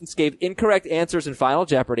contestants gave incorrect answers in Final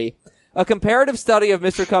Jeopardy, a comparative study of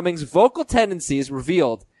Mr. Cummings' vocal tendencies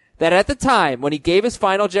revealed that at the time when he gave his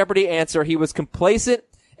Final Jeopardy answer, he was complacent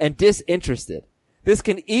and disinterested. This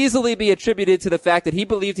can easily be attributed to the fact that he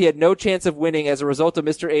believed he had no chance of winning as a result of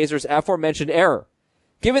Mr. Azer's aforementioned error.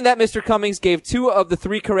 Given that Mr. Cummings gave 2 of the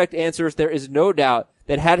 3 correct answers, there is no doubt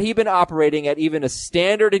that had he been operating at even a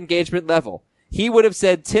standard engagement level, he would have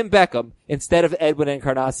said Tim Beckham instead of Edwin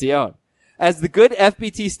Encarnacion. As the good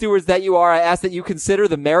FBT stewards that you are, I ask that you consider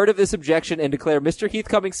the merit of this objection and declare Mr. Heath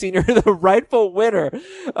Cummings Sr. the rightful winner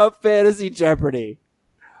of Fantasy Jeopardy.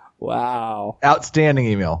 Wow. Outstanding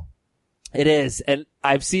email. It is. And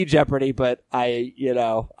I've seen Jeopardy, but I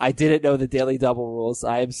didn't know the daily double rules.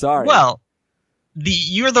 I am sorry. Well,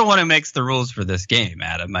 you're the one who makes the rules for this game,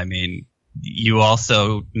 Adam. I mean, you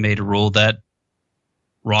also made a rule that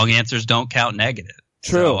wrong answers don't count negative.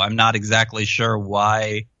 True. So I'm not exactly sure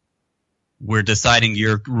why we're deciding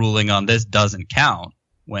your ruling on this doesn't count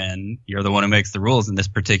when you're the one who makes the rules in this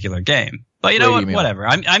particular game. But you know what? Whatever.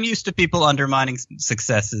 I'm used to people undermining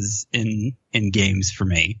successes in games for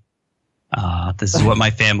me. This is what my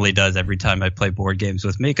family does every time I play board games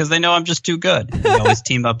with me because they know I'm just too good. They always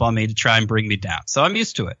team up on me to try and bring me down. So I'm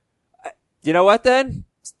used to it. You know what then?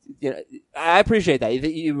 I appreciate that.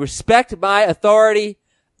 You respect my authority.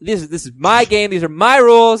 This is my game. These are my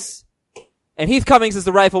rules. And Heath Cummings is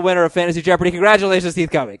the rightful winner of Fantasy Jeopardy. Congratulations,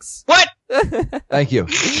 Heath Cummings. What? Thank you.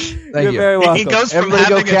 You're very welcome. He goes from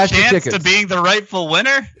having a chance to being the rightful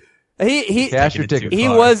winner? Cash your tickets. He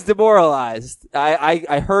was demoralized.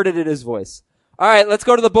 I heard it in his voice. All right, let's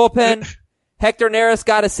go to the bullpen. Hector Neris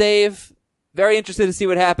got a save. Very interested to see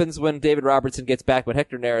what happens when David Robertson gets back, but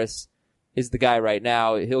Hector Neris is the guy right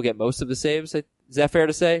now. He'll get most of the saves. Is that fair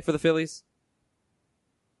to say for the Phillies?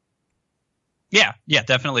 Yeah,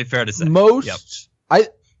 definitely fair to say.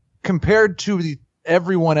 Compared to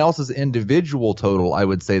everyone else's individual total, I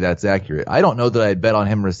would say that's accurate. I don't know that I'd bet on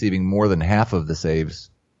him receiving more than half of the saves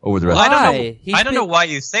over the rest of the season. I don't know why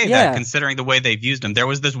you say that, considering the way they've used him. There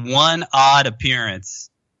was this one odd appearance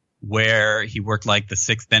where he worked like the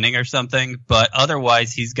 6th inning or something, but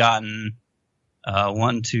otherwise he's gotten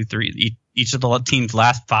 1, 2, 3, each of the team's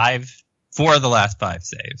four of the last 5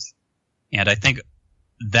 saves. And I think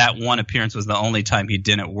that one appearance was the only time he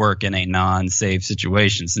didn't work in a non-save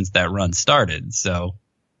situation since that run started. So,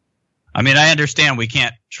 I mean, I understand we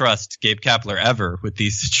can't trust Gabe Kapler ever with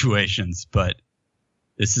these situations, but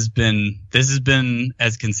this has been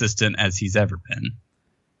as consistent as he's ever been.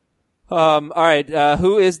 All right.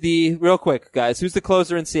 Real quick, guys, who's the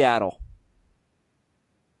closer in Seattle?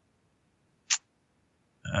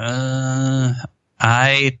 I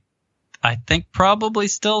think probably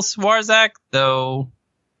still Swarzak, though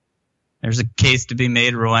there's a case to be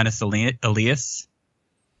made, Rowanus Elias.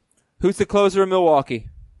 Who's the closer in Milwaukee?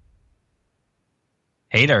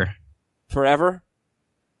 Hader. Forever?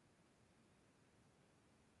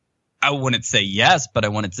 I wouldn't say yes, but I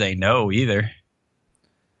wouldn't say no either.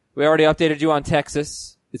 We already updated you on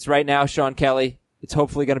Texas. It's right now Sean Kelly. It's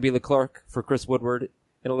hopefully going to be Leclerc for Chris Woodward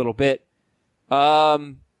in a little bit.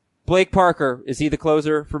 Blake Parker, is he the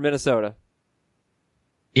closer for Minnesota?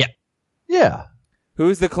 Yeah. Yeah.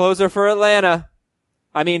 Who's the closer for Atlanta?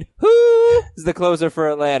 I mean, who is the closer for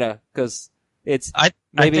Atlanta? Because it's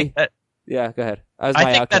yeah, go ahead.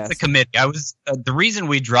 I think that's a committee. The reason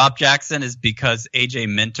we dropped Jackson is because AJ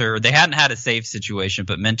Minter, they hadn't had a save situation,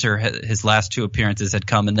 but Minter, his last 2 appearances had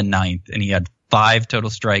come in the 9th, and he had 5 total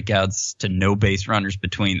strikeouts to no base runners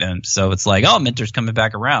between them. So it's like, Minter's coming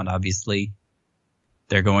back around. Obviously,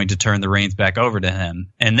 they're going to turn the reins back over to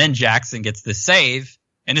him. And then Jackson gets the save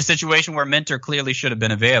in a situation where Minter clearly should have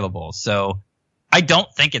been available. So I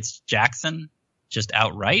don't think it's Jackson just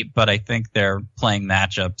outright, but I think they're playing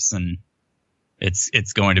matchups, and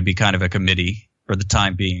it's going to be kind of a committee for the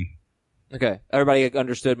time being. Okay. Everybody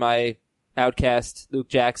understood my outcast Luke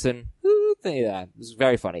Jackson thing. Yeah, it was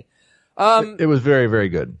very funny. It was very, very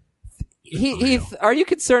good. Heath, are you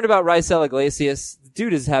concerned about Raisel Iglesias? The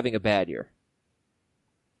dude is having a bad year.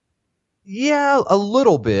 Yeah, a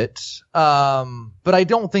little bit. But I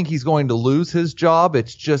don't think he's going to lose his job.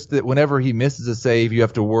 It's just that whenever he misses a save, you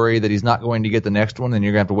have to worry that he's not going to get the next one, and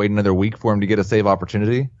you're going to have to wait another week for him to get a save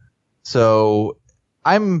opportunity. So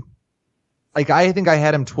I think I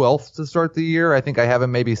had him 12th to start the year. I think I have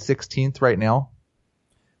him maybe 16th right now.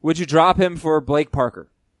 Would you drop him for Blake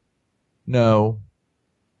Parker? No.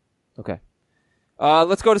 Okay.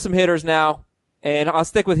 Let's go to some hitters now, and I'll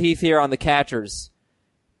stick with Heath here on the catchers.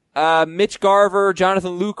 Mitch Garver,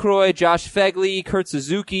 Jonathan Lucroy, Josh Fegley, Kurt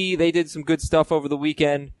Suzuki, they did some good stuff over the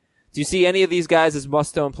weekend. Do you see any of these guys as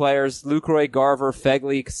must-own players? Lucroy, Garver,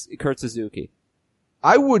 Fegley, Kurt Suzuki?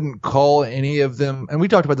 I wouldn't call any of them, and we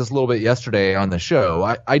talked about this a little bit yesterday on the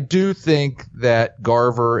show. I do think that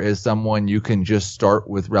Garver is someone you can just start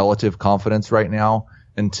with relative confidence right now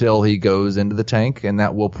until he goes into the tank, and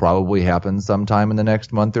that will probably happen sometime in the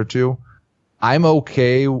next month or two. I'm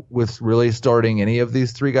okay with really starting any of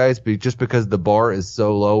these 3 guys just because the bar is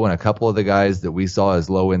so low, and a couple of the guys that we saw as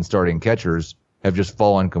low-end starting catchers have just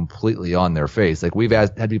fallen completely on their face. Like, we've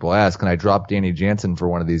had people ask, can I drop Danny Jansen for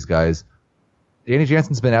one of these guys? Danny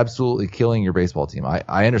Jansen's been absolutely killing your baseball team.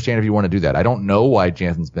 I understand if you want to do that. I don't know why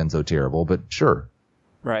Jansen's been so terrible, but sure.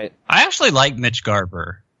 Right. I actually like Mitch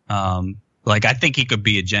Garver. I think he could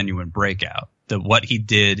be a genuine breakout. What he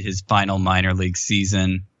did his final minor league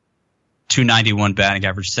season, 291 batting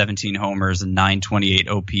average, 17 homers, and 928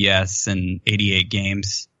 OPS in 88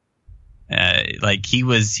 games.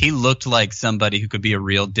 He looked like somebody who could be a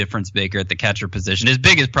real difference maker at the catcher position. His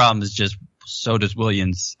biggest problem is just so does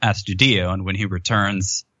Williams Astudillo, and when he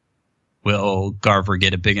returns, will Garver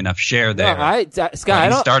get a big enough share there? No,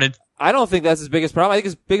 Scott, I don't think that's his biggest problem. I think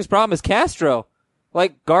his biggest problem is Castro.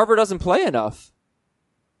 Like, Garver doesn't play enough.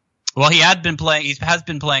 Well, he has been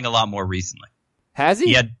playing a lot more recently. Has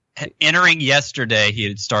he? Entering yesterday, he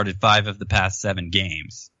had started 5 of the past 7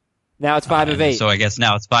 games. Now it's 5 of 8. So I guess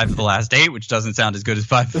now it's 5 of the last 8, which doesn't sound as good as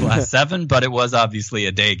 5 of the last 7, but it was obviously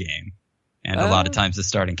a day game. And a lot of times the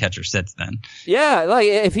starting catcher sits then. Yeah, like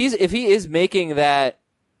if he is making that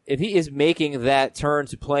turn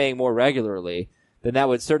to playing more regularly, then that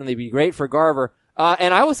would certainly be great for Garver.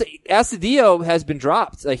 And I will say Astudillo has been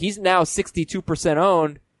dropped. Like, he's now 62%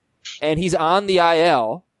 owned, and he's on the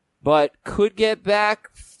IL, but could get back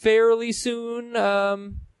fairly soon.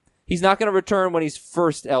 He's not going to return when he's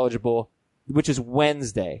first eligible, which is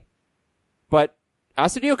Wednesday. But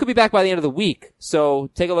Astudillo could be back by the end of the week, so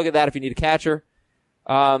take a look at that if you need a catcher.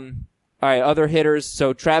 All right, other hitters.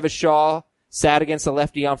 So Travis Shaw sat against the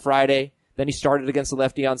lefty on Friday. Then he started against the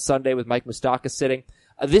lefty on Sunday with Mike Moustakas sitting.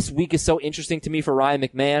 This week is so interesting to me for Ryan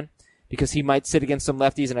McMahon because he might sit against some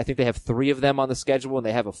lefties, and I think they have 3 of them on the schedule, and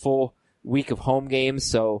they have a full week of home games.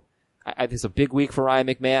 So I think it's a big week for Ryan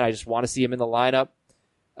McMahon. I just want to see him in the lineup.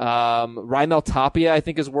 Raimel Tapia, I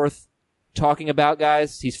think, is worth talking about,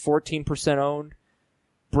 guys. He's 14% owned.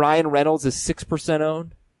 Brian Reynolds is 6%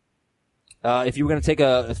 owned. If you were going to take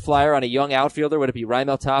a flyer on a young outfielder, would it be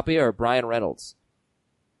Raimel Tapia or Brian Reynolds?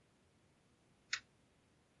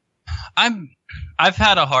 I've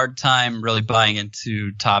had a hard time really buying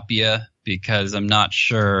into Tapia because I'm not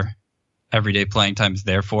sure everyday playing time is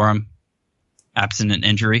there for him, absent an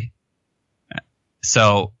injury.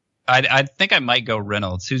 So I think I might go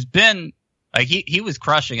Reynolds, who's been like he was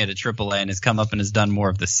crushing it at AAA and has come up and has done more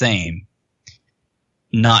of the same.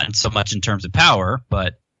 Not so much in terms of power,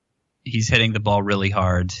 but he's hitting the ball really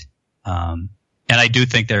hard. And I do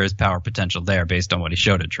think there is power potential there based on what he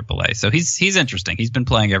showed at AAA. So he's interesting. He's been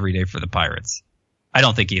playing every day for the Pirates. I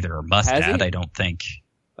don't think either are must add. I don't think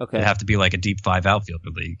it'd have to be like a deep 5 outfielder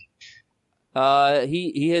league.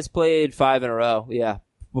 He has played 5 in a row. Yeah.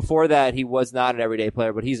 Before that, he was not an everyday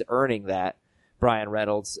player, but he's earning that, Brian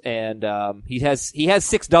Reynolds. And, he has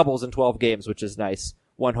 6 doubles in 12 games, which is nice.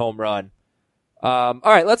 1 home run. All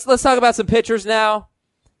right. Let's talk about some pitchers now.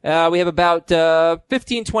 We have about,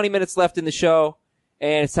 15, 20 minutes left in the show.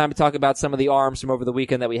 And it's time to talk about some of the arms from over the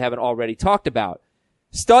weekend that we haven't already talked about.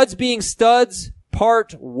 Studs being studs,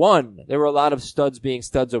 part 1. There were a lot of studs being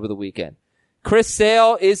studs over the weekend. Chris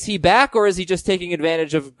Sale, is he back or is he just taking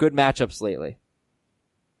advantage of good matchups lately?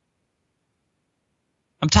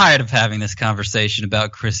 I'm tired of having this conversation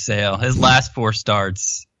about Chris Sale. His last 4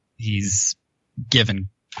 starts, he's given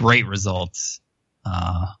great results.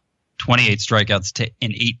 28 strikeouts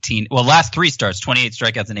in 18. Well, last 3 starts, 28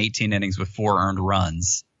 strikeouts in 18 innings with 4 earned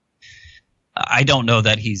runs. I don't know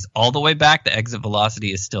that he's all the way back. The exit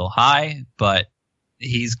velocity is still high, but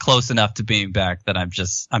he's close enough to being back that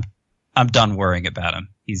I'm done worrying about him.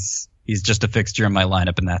 He's just a fixture in my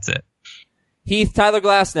lineup, and that's it. Heath, Tyler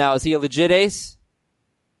Glass now, is he a legit ace?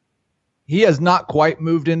 He has not quite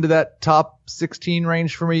moved into that top 16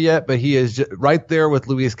 range for me yet, but he is right there with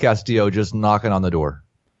Luis Castillo, just knocking on the door.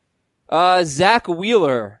 Zach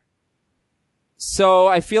Wheeler. So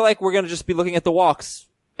I feel like we're going to just be looking at the walks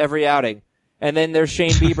every outing. And then there's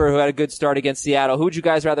Shane Bieber, who had a good start against Seattle. Who would you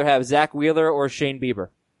guys rather have, Zach Wheeler or Shane Bieber?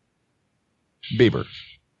 Bieber.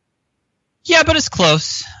 Yeah, but it's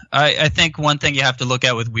close. I think one thing you have to look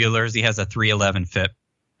at with Wheeler is he has a 3.11 FIP,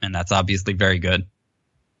 and that's obviously very good.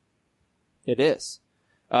 It is.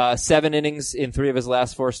 7 innings in 3 of his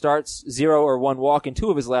last 4 starts, 0 or 1 walk in 2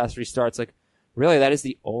 of his last 3 starts. Like, really, that is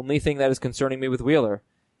the only thing that is concerning me with Wheeler.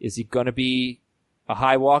 Is he going to be a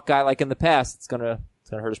high walk guy like in the past? It's going to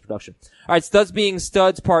hurt his production. All right, studs being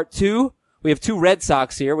studs, part 2. We have 2 Red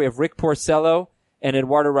Sox here. We have Rick Porcello and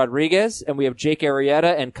Eduardo Rodriguez, and we have Jake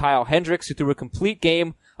Arrieta and Kyle Hendricks, who threw a complete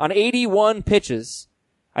game on 81 pitches.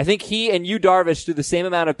 I think he and Yu Darvish threw the same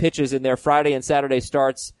amount of pitches in their Friday and Saturday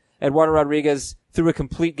starts. Eduardo Rodriguez threw a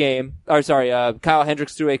complete game. Kyle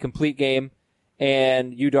Hendricks threw a complete game,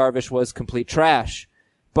 and Yu Darvish was complete trash.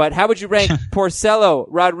 But how would you rank Porcello,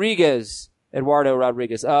 Rodriguez, Eduardo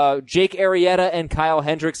Rodriguez, Jake Arrieta, and Kyle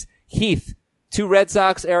Hendricks? Heath, 2 Red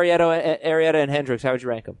Sox, Arrieta and Hendricks. How would you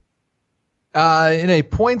rank them? In a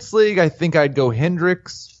points league, I think I'd go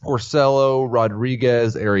Hendricks, Porcello,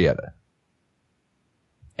 Rodriguez, Arrieta.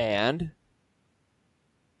 And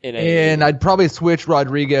I'd probably switch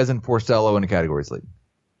Rodriguez and Porcello in a categories league.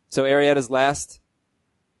 So Arrieta's last?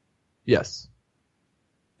 Yes.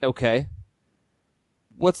 Okay.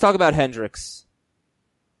 Let's talk about Hendricks.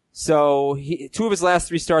 So 2 of his last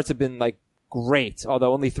 3 starts have been like great,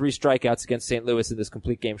 although only 3 strikeouts against St. Louis in this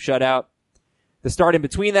complete game shutout. The start in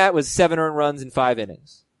between that was 7 earned runs in 5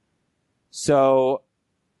 innings. So,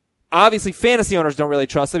 obviously fantasy owners don't really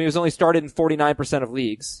trust him. He was only started in 49% of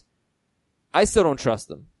leagues. I still don't trust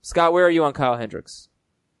him. Scott, where are you on Kyle Hendricks?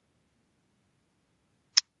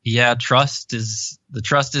 Yeah, the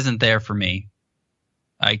trust isn't there for me.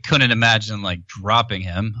 I couldn't imagine dropping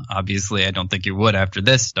him. Obviously, I don't think you would after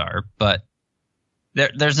this start, but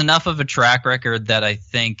there's enough of a track record that I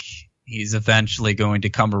think he's eventually going to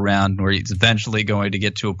come around, where he's eventually going to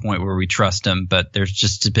get to a point where we trust him. But there's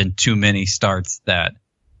just been too many starts that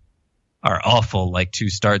are awful, like 2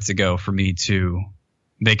 starts ago, for me to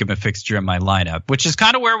make him a fixture in my lineup, which is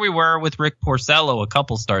kind of where we were with Rick Porcello a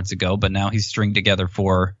couple starts ago, but now he's stringed together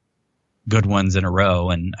 4 good ones in a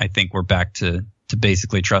row, and I think we're back to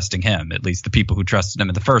basically trusting him, at least the people who trusted him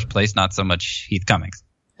in the first place, not so much Heath Cummings.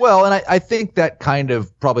 Well, and I think that kind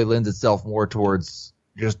of probably lends itself more towards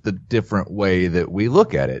just the different way that we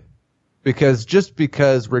look at it. Because just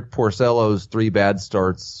because Rick Porcello's 3 bad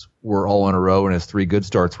starts were all in a row and his 3 good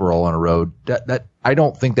starts were all in a row, that I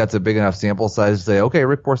don't think that's a big enough sample size to say, okay,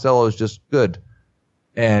 Rick Porcello is just good.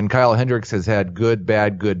 And Kyle Hendricks has had good,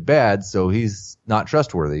 bad, so he's not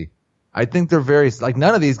trustworthy. I think they're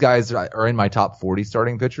none of these guys are in my top 40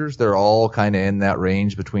 starting pitchers. They're all kind of in that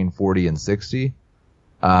range between 40 and 60.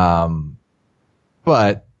 But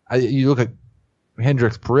you look at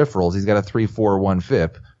Hendricks' peripherals, he's got a 3.41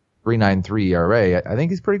 FIP, 3.93 ERA. I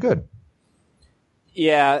think he's pretty good.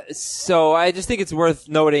 Yeah, so I just think it's worth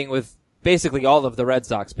noting with basically all of the Red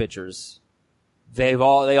Sox pitchers, they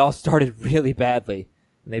all started really badly,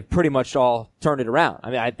 and they've pretty much all turned it around.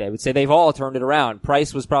 I mean, I would say they've all turned it around.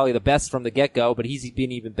 Price was probably the best from the get-go, but he's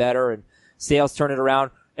been even better, and Sales turned it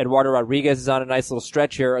around. Eduardo Rodriguez is on a nice little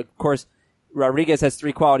stretch here. Of course, Rodriguez has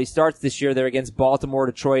 3 quality starts this year. They're against Baltimore,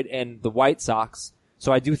 Detroit, and the White Sox.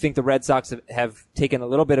 So I do think the Red Sox have taken a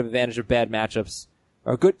little bit of advantage of bad matchups.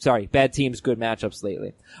 Bad teams, good matchups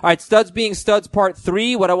lately. All right, studs being studs part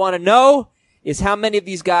 3. What I want to know is how many of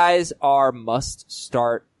these guys are must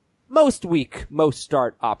start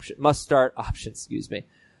options, excuse me.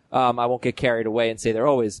 I won't get carried away and say they're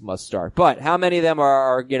always must start, but how many of them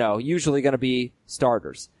are usually going to be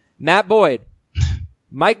starters? Matt Boyd,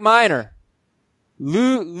 Mike Minor,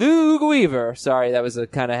 Lou Weaver. Sorry, that was a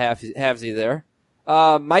kind of halvesy there.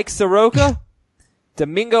 Mike Soroka,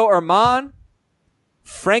 Domingo Germán,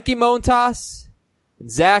 Frankie Montas,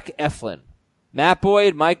 and Zach Eflin. Matt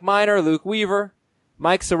Boyd, Mike Minor, Luke Weaver,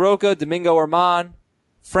 Mike Soroka, Domingo Germán,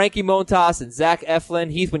 Frankie Montas, and Zach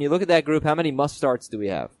Eflin. Heath, when you look at that group, how many must starts do we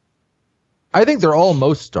have? I think they're all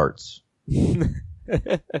most starts.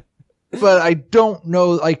 But I don't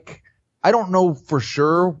know, I don't know for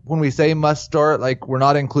sure when we say must start, we're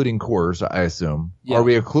not including Coors, I assume. Yeah. Are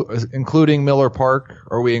we including Miller Park?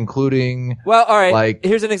 Are we including, well, all right,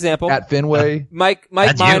 here's an example. At Fenway? Mike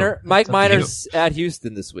Minor's at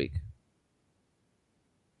Houston this week.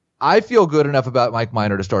 I feel good enough about Mike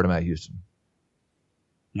Minor to start him at Houston.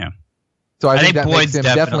 Yeah. So I think that makes him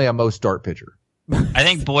definitely a most start pitcher. I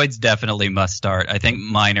think Boyd's definitely must start. I think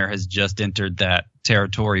Minor has just entered that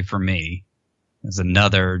territory for me. It's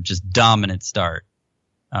another just dominant start.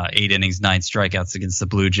 8 innings, 9 strikeouts against the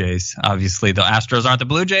Blue Jays. Obviously, the Astros aren't the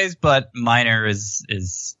Blue Jays, but Minor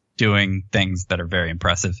is doing things that are very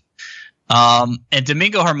impressive. And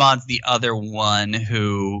Domingo Germán's the other one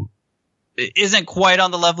who isn't quite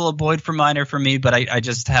on the level of Boyd for Minor for me, but I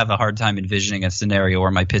just have a hard time envisioning a scenario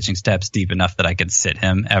where my pitching staff's deep enough that I could sit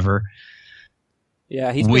him ever.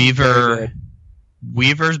 Yeah, he's very good.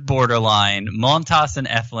 Weaver's borderline. Montas and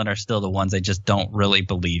Eflin are still the ones I just don't really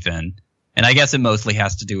believe in. And I guess it mostly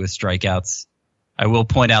has to do with strikeouts. I will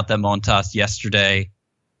point out that Montas yesterday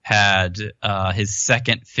had his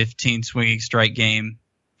second 15 swinging strike game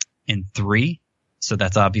in 3. So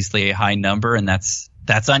that's obviously a high number, and that's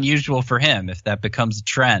unusual for him. If that becomes a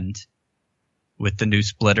trend with the new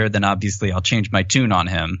splitter, then obviously I'll change my tune on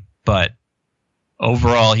him. But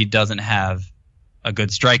overall, he doesn't have a good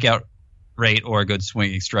strikeout rate or a good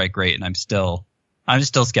swinging strike rate, and I'm still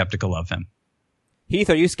skeptical of him.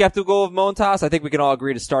 Heath, are you skeptical of Montas? I think we can all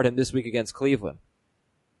agree to start him this week against Cleveland.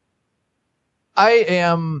 I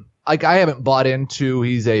am. I haven't bought into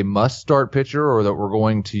he's a must-start pitcher or that we're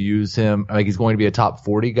going to use him. He's going to be a top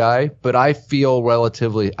 40 guy, but I feel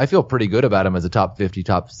pretty good about him as a top 50,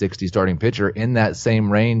 top 60 starting pitcher in that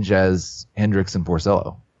same range as Hendricks and Porcello.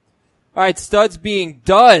 All right, studs being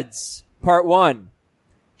duds, part 1.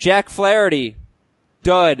 Jack Flaherty,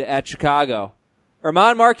 dud at Chicago.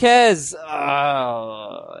 Germán Marquez,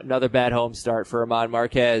 another bad home start for Germán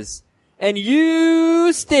Marquez. And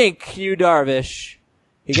you stink, Yu Darvish.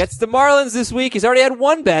 He gets the Marlins this week. He's already had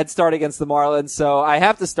one bad start against the Marlins, so I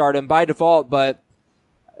have to start him by default, but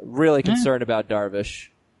really concerned about Darvish.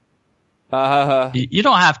 You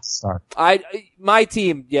don't have to start. My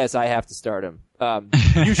team, yes, I have to start him.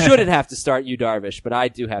 You shouldn't have to start Yu Darvish, but I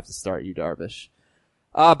do have to start Yu Darvish.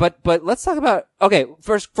 But let's talk about, okay,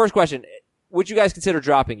 first question. Would you guys consider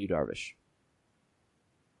dropping Yu Darvish?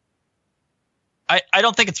 I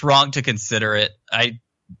don't think it's wrong to consider it.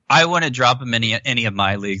 I wouldn't drop him in any of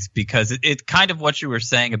my leagues because it's kind of what you were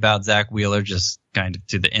saying about Zach Wheeler, just kind of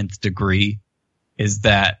to the nth degree, is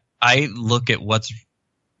that I look at what's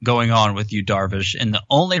going on with Yu Darvish, and the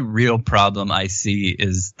only real problem I see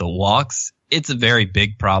is the walks. It's a very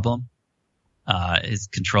big problem. His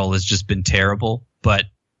control has just been terrible, but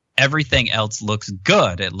everything else looks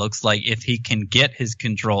good. It looks like if he can get his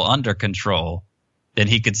control under control, then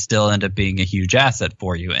he could still end up being a huge asset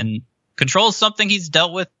for you. And control is something he's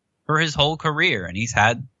dealt with for his whole career, and he's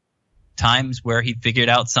had times where he figured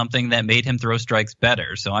out something that made him throw strikes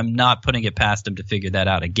better. So I'm not putting it past him to figure that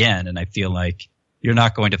out again, and I feel like you're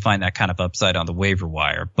not going to find that kind of upside on the waiver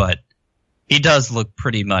wire. But he does look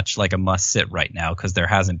pretty much like a must-sit right now because there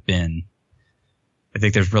hasn't been – I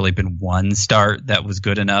think there's really been one start that was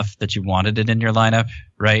good enough that you wanted it in your lineup,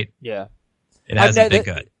 right? Yeah. It hasn't been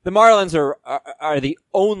good. The Marlins are the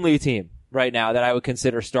only team right now that I would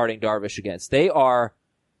consider starting Darvish against. They are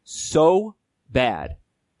so bad.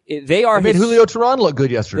 They made Julio Teheran look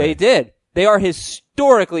good yesterday. They did. They are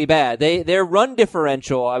historically bad. Their run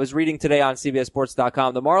differential, I was reading today on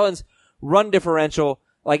CBSSports.com, the Marlins run differential,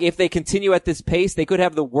 like if they continue at this pace, they could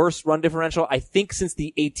have the worst run differential, I think, since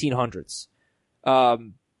the 1800s.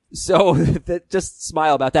 So just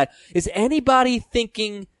smile about that. Is anybody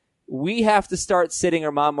thinking we have to start sitting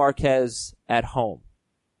German Marquez at home?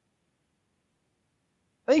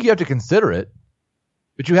 I think you have to consider it,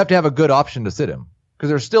 but you have to have a good option to sit him because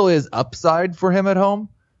there still is upside for him at home.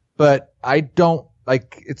 But I don't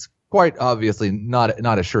like. It's quite obviously not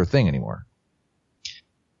a sure thing anymore.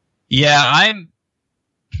 Yeah,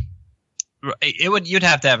 you'd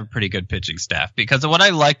have to have a pretty good pitching staff because of what I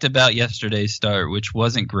liked about yesterday's start, which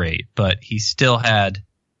wasn't great, but he still had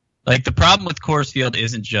like the problem with Coors Field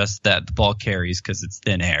isn't just that the ball carries because it's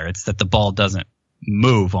thin air; it's that the ball doesn't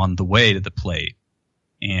move on the way to the plate,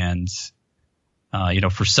 and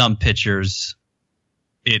for some pitchers,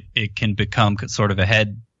 it can become sort of a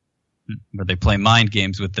head. Where they play mind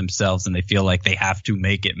games with themselves and they feel like they have to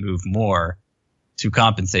make it move more to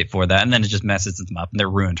compensate for that. And then it just messes them up and they're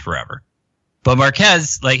ruined forever. But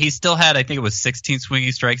Marquez, like he still had, I think it was 16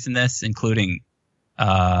 swinging strikes in this, including,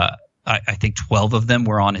 I think 12 of them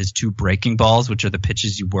were on his 2 breaking balls, which are the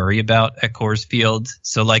pitches you worry about at Coors Field.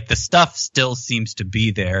 So like the stuff still seems to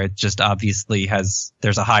be there. It just obviously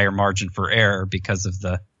there's a higher margin for error because of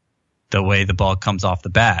the way the ball comes off the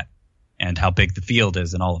bat and how big the field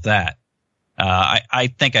is and all of that.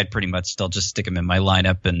 I think I'd pretty much still just stick him in my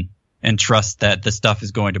lineup and trust that the stuff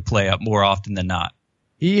is going to play up more often than not.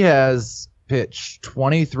 He has pitched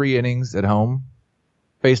 23 innings at home,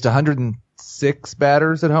 faced 106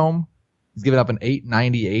 batters at home. He's given up an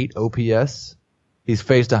 898 OPS. He's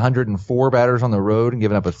faced 104 batters on the road and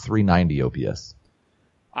given up a 390 OPS.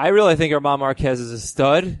 I really think German Marquez is a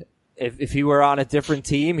stud. If he were on a different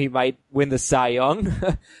team, he might win the Cy Young.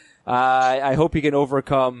 I hope he can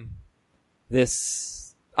overcome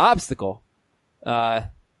this obstacle. I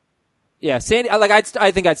think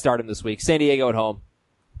I'd start him this week. San Diego at home.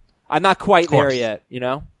 I'm not quite there yet, We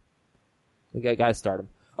gotta start him.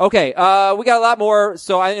 Okay, we got a lot more,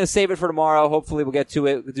 so I'm gonna save it for tomorrow. Hopefully we'll get to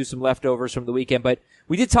it. We'll do some leftovers from the weekend, but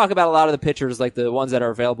we did talk about a lot of the pitchers, like the ones that are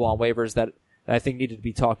available on waivers that I think needed to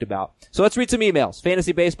be talked about. So let's read some emails.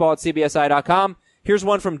 FantasyBaseball@CBSI.com. Here's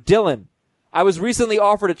one from Dylan. I was recently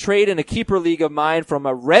offered a trade in a keeper league of mine from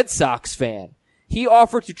a Red Sox fan. He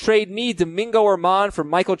offered to trade me Domingo Germán for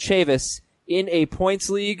Michael Chavis in a points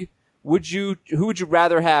league. Who would you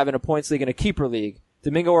rather have in a points league and a keeper league?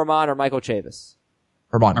 Domingo Germán or Michael Chavis?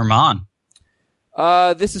 Germán.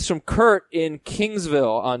 This is from Kurt in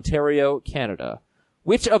Kingsville, Ontario, Canada.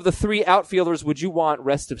 Which of the 3 outfielders would you want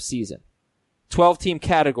rest of season? 12-team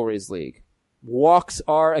categories league. Walks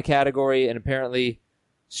are a category, and apparently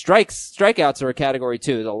strikeouts are a category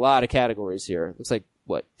too. There's a lot of categories here. Looks like,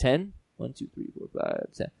 10? 1, 2, 3, 4,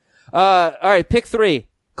 5, 10. All right, pick 3.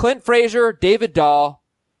 Clint Frazier, David Dahl,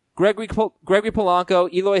 Gregory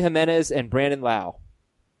Polanco, Eloy Jimenez, and Brandon Lau.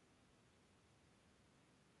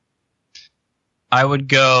 I would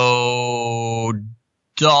go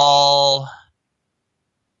Dahl,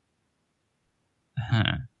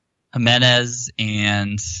 Jimenez,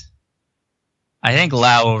 and I think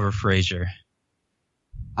Lau over Frazier.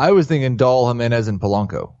 I was thinking Dahl, Jimenez, and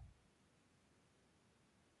Polanco.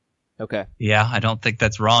 Okay. Yeah, I don't think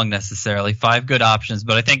that's wrong necessarily. 5 good options,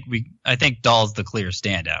 but I think Dahl's the clear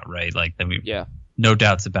standout, right? Like, no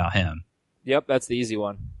doubts about him. Yep, that's the easy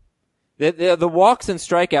one. The walks and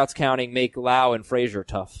strikeouts counting make Lau and Frazier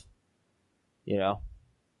tough. You know.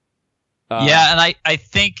 Yeah, and I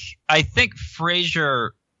think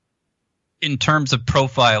Frazier, in terms of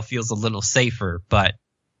profile, feels a little safer, but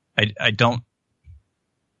I don't.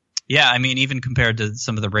 Yeah, I mean, even compared to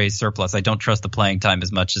some of the Rays surplus, I don't trust the playing time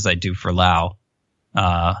as much as I do for Lau,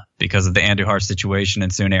 because of the Andujar situation,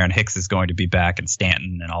 and soon Aaron Hicks is going to be back, and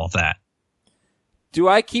Stanton and all of that. Do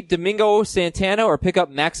I keep Domingo Santana or pick up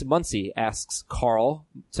Max Muncy? Asks Carl.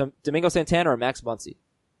 So Domingo Santana or Max Muncy?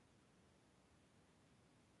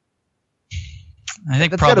 I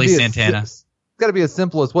think probably Santana. It's got to be as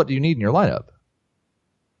simple as what do you need in your lineup?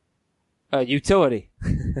 Utility.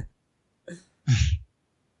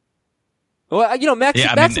 Well, you know, Max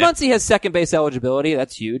Muncy has second base eligibility.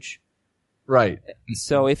 That's huge. Right.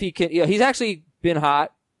 So if he can, he's actually been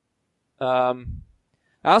hot.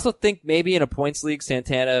 I also think maybe in a points league,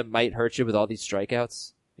 Santana might hurt you with all these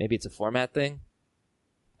strikeouts. Maybe it's a format thing.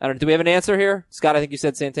 I don't know. Do we have an answer here? Scott, I think you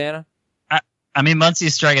said Santana. I mean,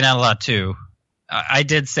 Muncy's striking out a lot too. I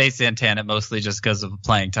did say Santana mostly just because of a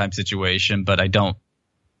playing time situation, but I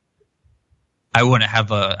wouldn't have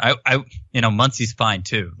Muncy's fine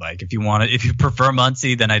too. Like if you prefer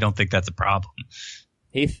Muncy, then I don't think that's a problem.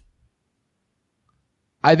 Heath?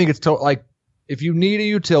 I think it's like if you need a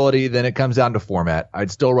utility, then it comes down to format.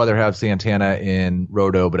 I'd still rather have Santana in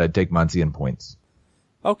Roto, but I'd take Muncy in points.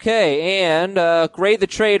 Okay, and grade the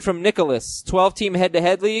trade from Nicholas. 12-team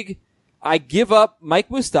head-to-head league. I give up Mike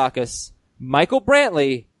Moustakas, Michael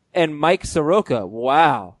Brantley, and Mike Soroka.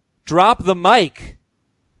 Wow. Drop the mic.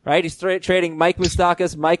 Right? He's trading Mike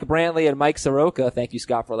Moustakas, Mike Brantley, and Mike Soroka. Thank you,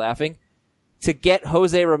 Scott, for laughing. To get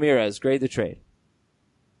Jose Ramirez. Grade the trade.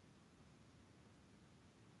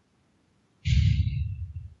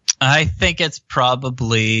 I think it's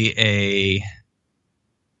probably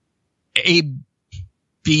a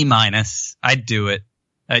B minus. I'd do it.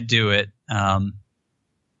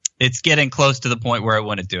 It's getting close to the point where I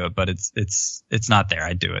want to do it, but it's not there.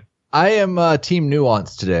 I'd do it. I am team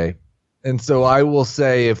nuance today. And so I will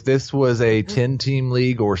say if this was a 10-team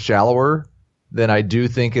league or shallower, then I do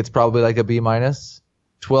think it's probably like a B minus.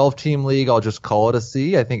 12-team league, I'll just call it a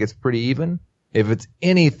C. I think it's pretty even. If it's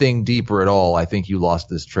anything deeper at all, I think you lost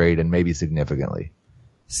this trade and maybe significantly.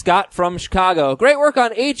 Scott from Chicago. Great work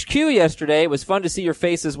on HQ yesterday. It was fun to see your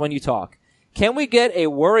faces when you talk. Can we get a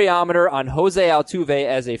worryometer on Jose Altuve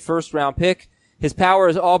as a first-round pick? His power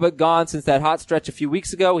is all but gone since that hot stretch a few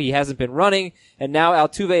weeks ago. He hasn't been running, and now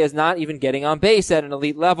Altuve is not even getting on base at an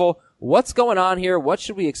elite level. What's going on here? What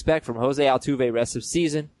should we expect from Jose Altuve rest of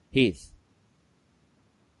season? Heath.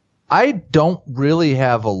 I don't really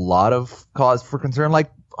have a lot of cause for concern. Like,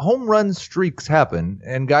 home run streaks happen,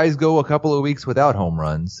 and guys go a couple of weeks without home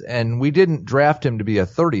runs, and we didn't draft him to be a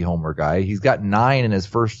 30-homer guy. He's got 9 in his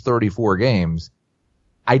first 34 games.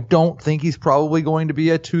 I don't think he's probably going to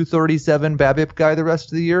be a 237 BABIP guy the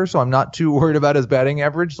rest of the year, so I'm not too worried about his batting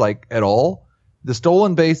average, like, at all. The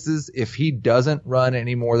stolen bases, if he doesn't run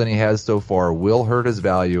any more than he has so far, will hurt his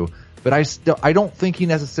value, but I don't think he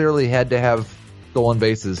necessarily had to have stolen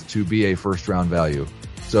bases to be a first-round value.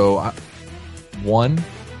 So, 1.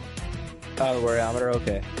 Worryometer,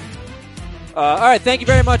 okay. All right, thank you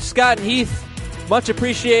very much, Scott and Heath. Much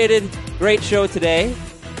appreciated. Great show today.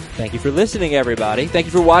 Thank you for listening, everybody. Thank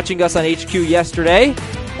you for watching us on HQ yesterday.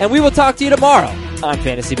 And we will talk to you tomorrow on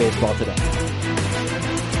Fantasy Baseball Today.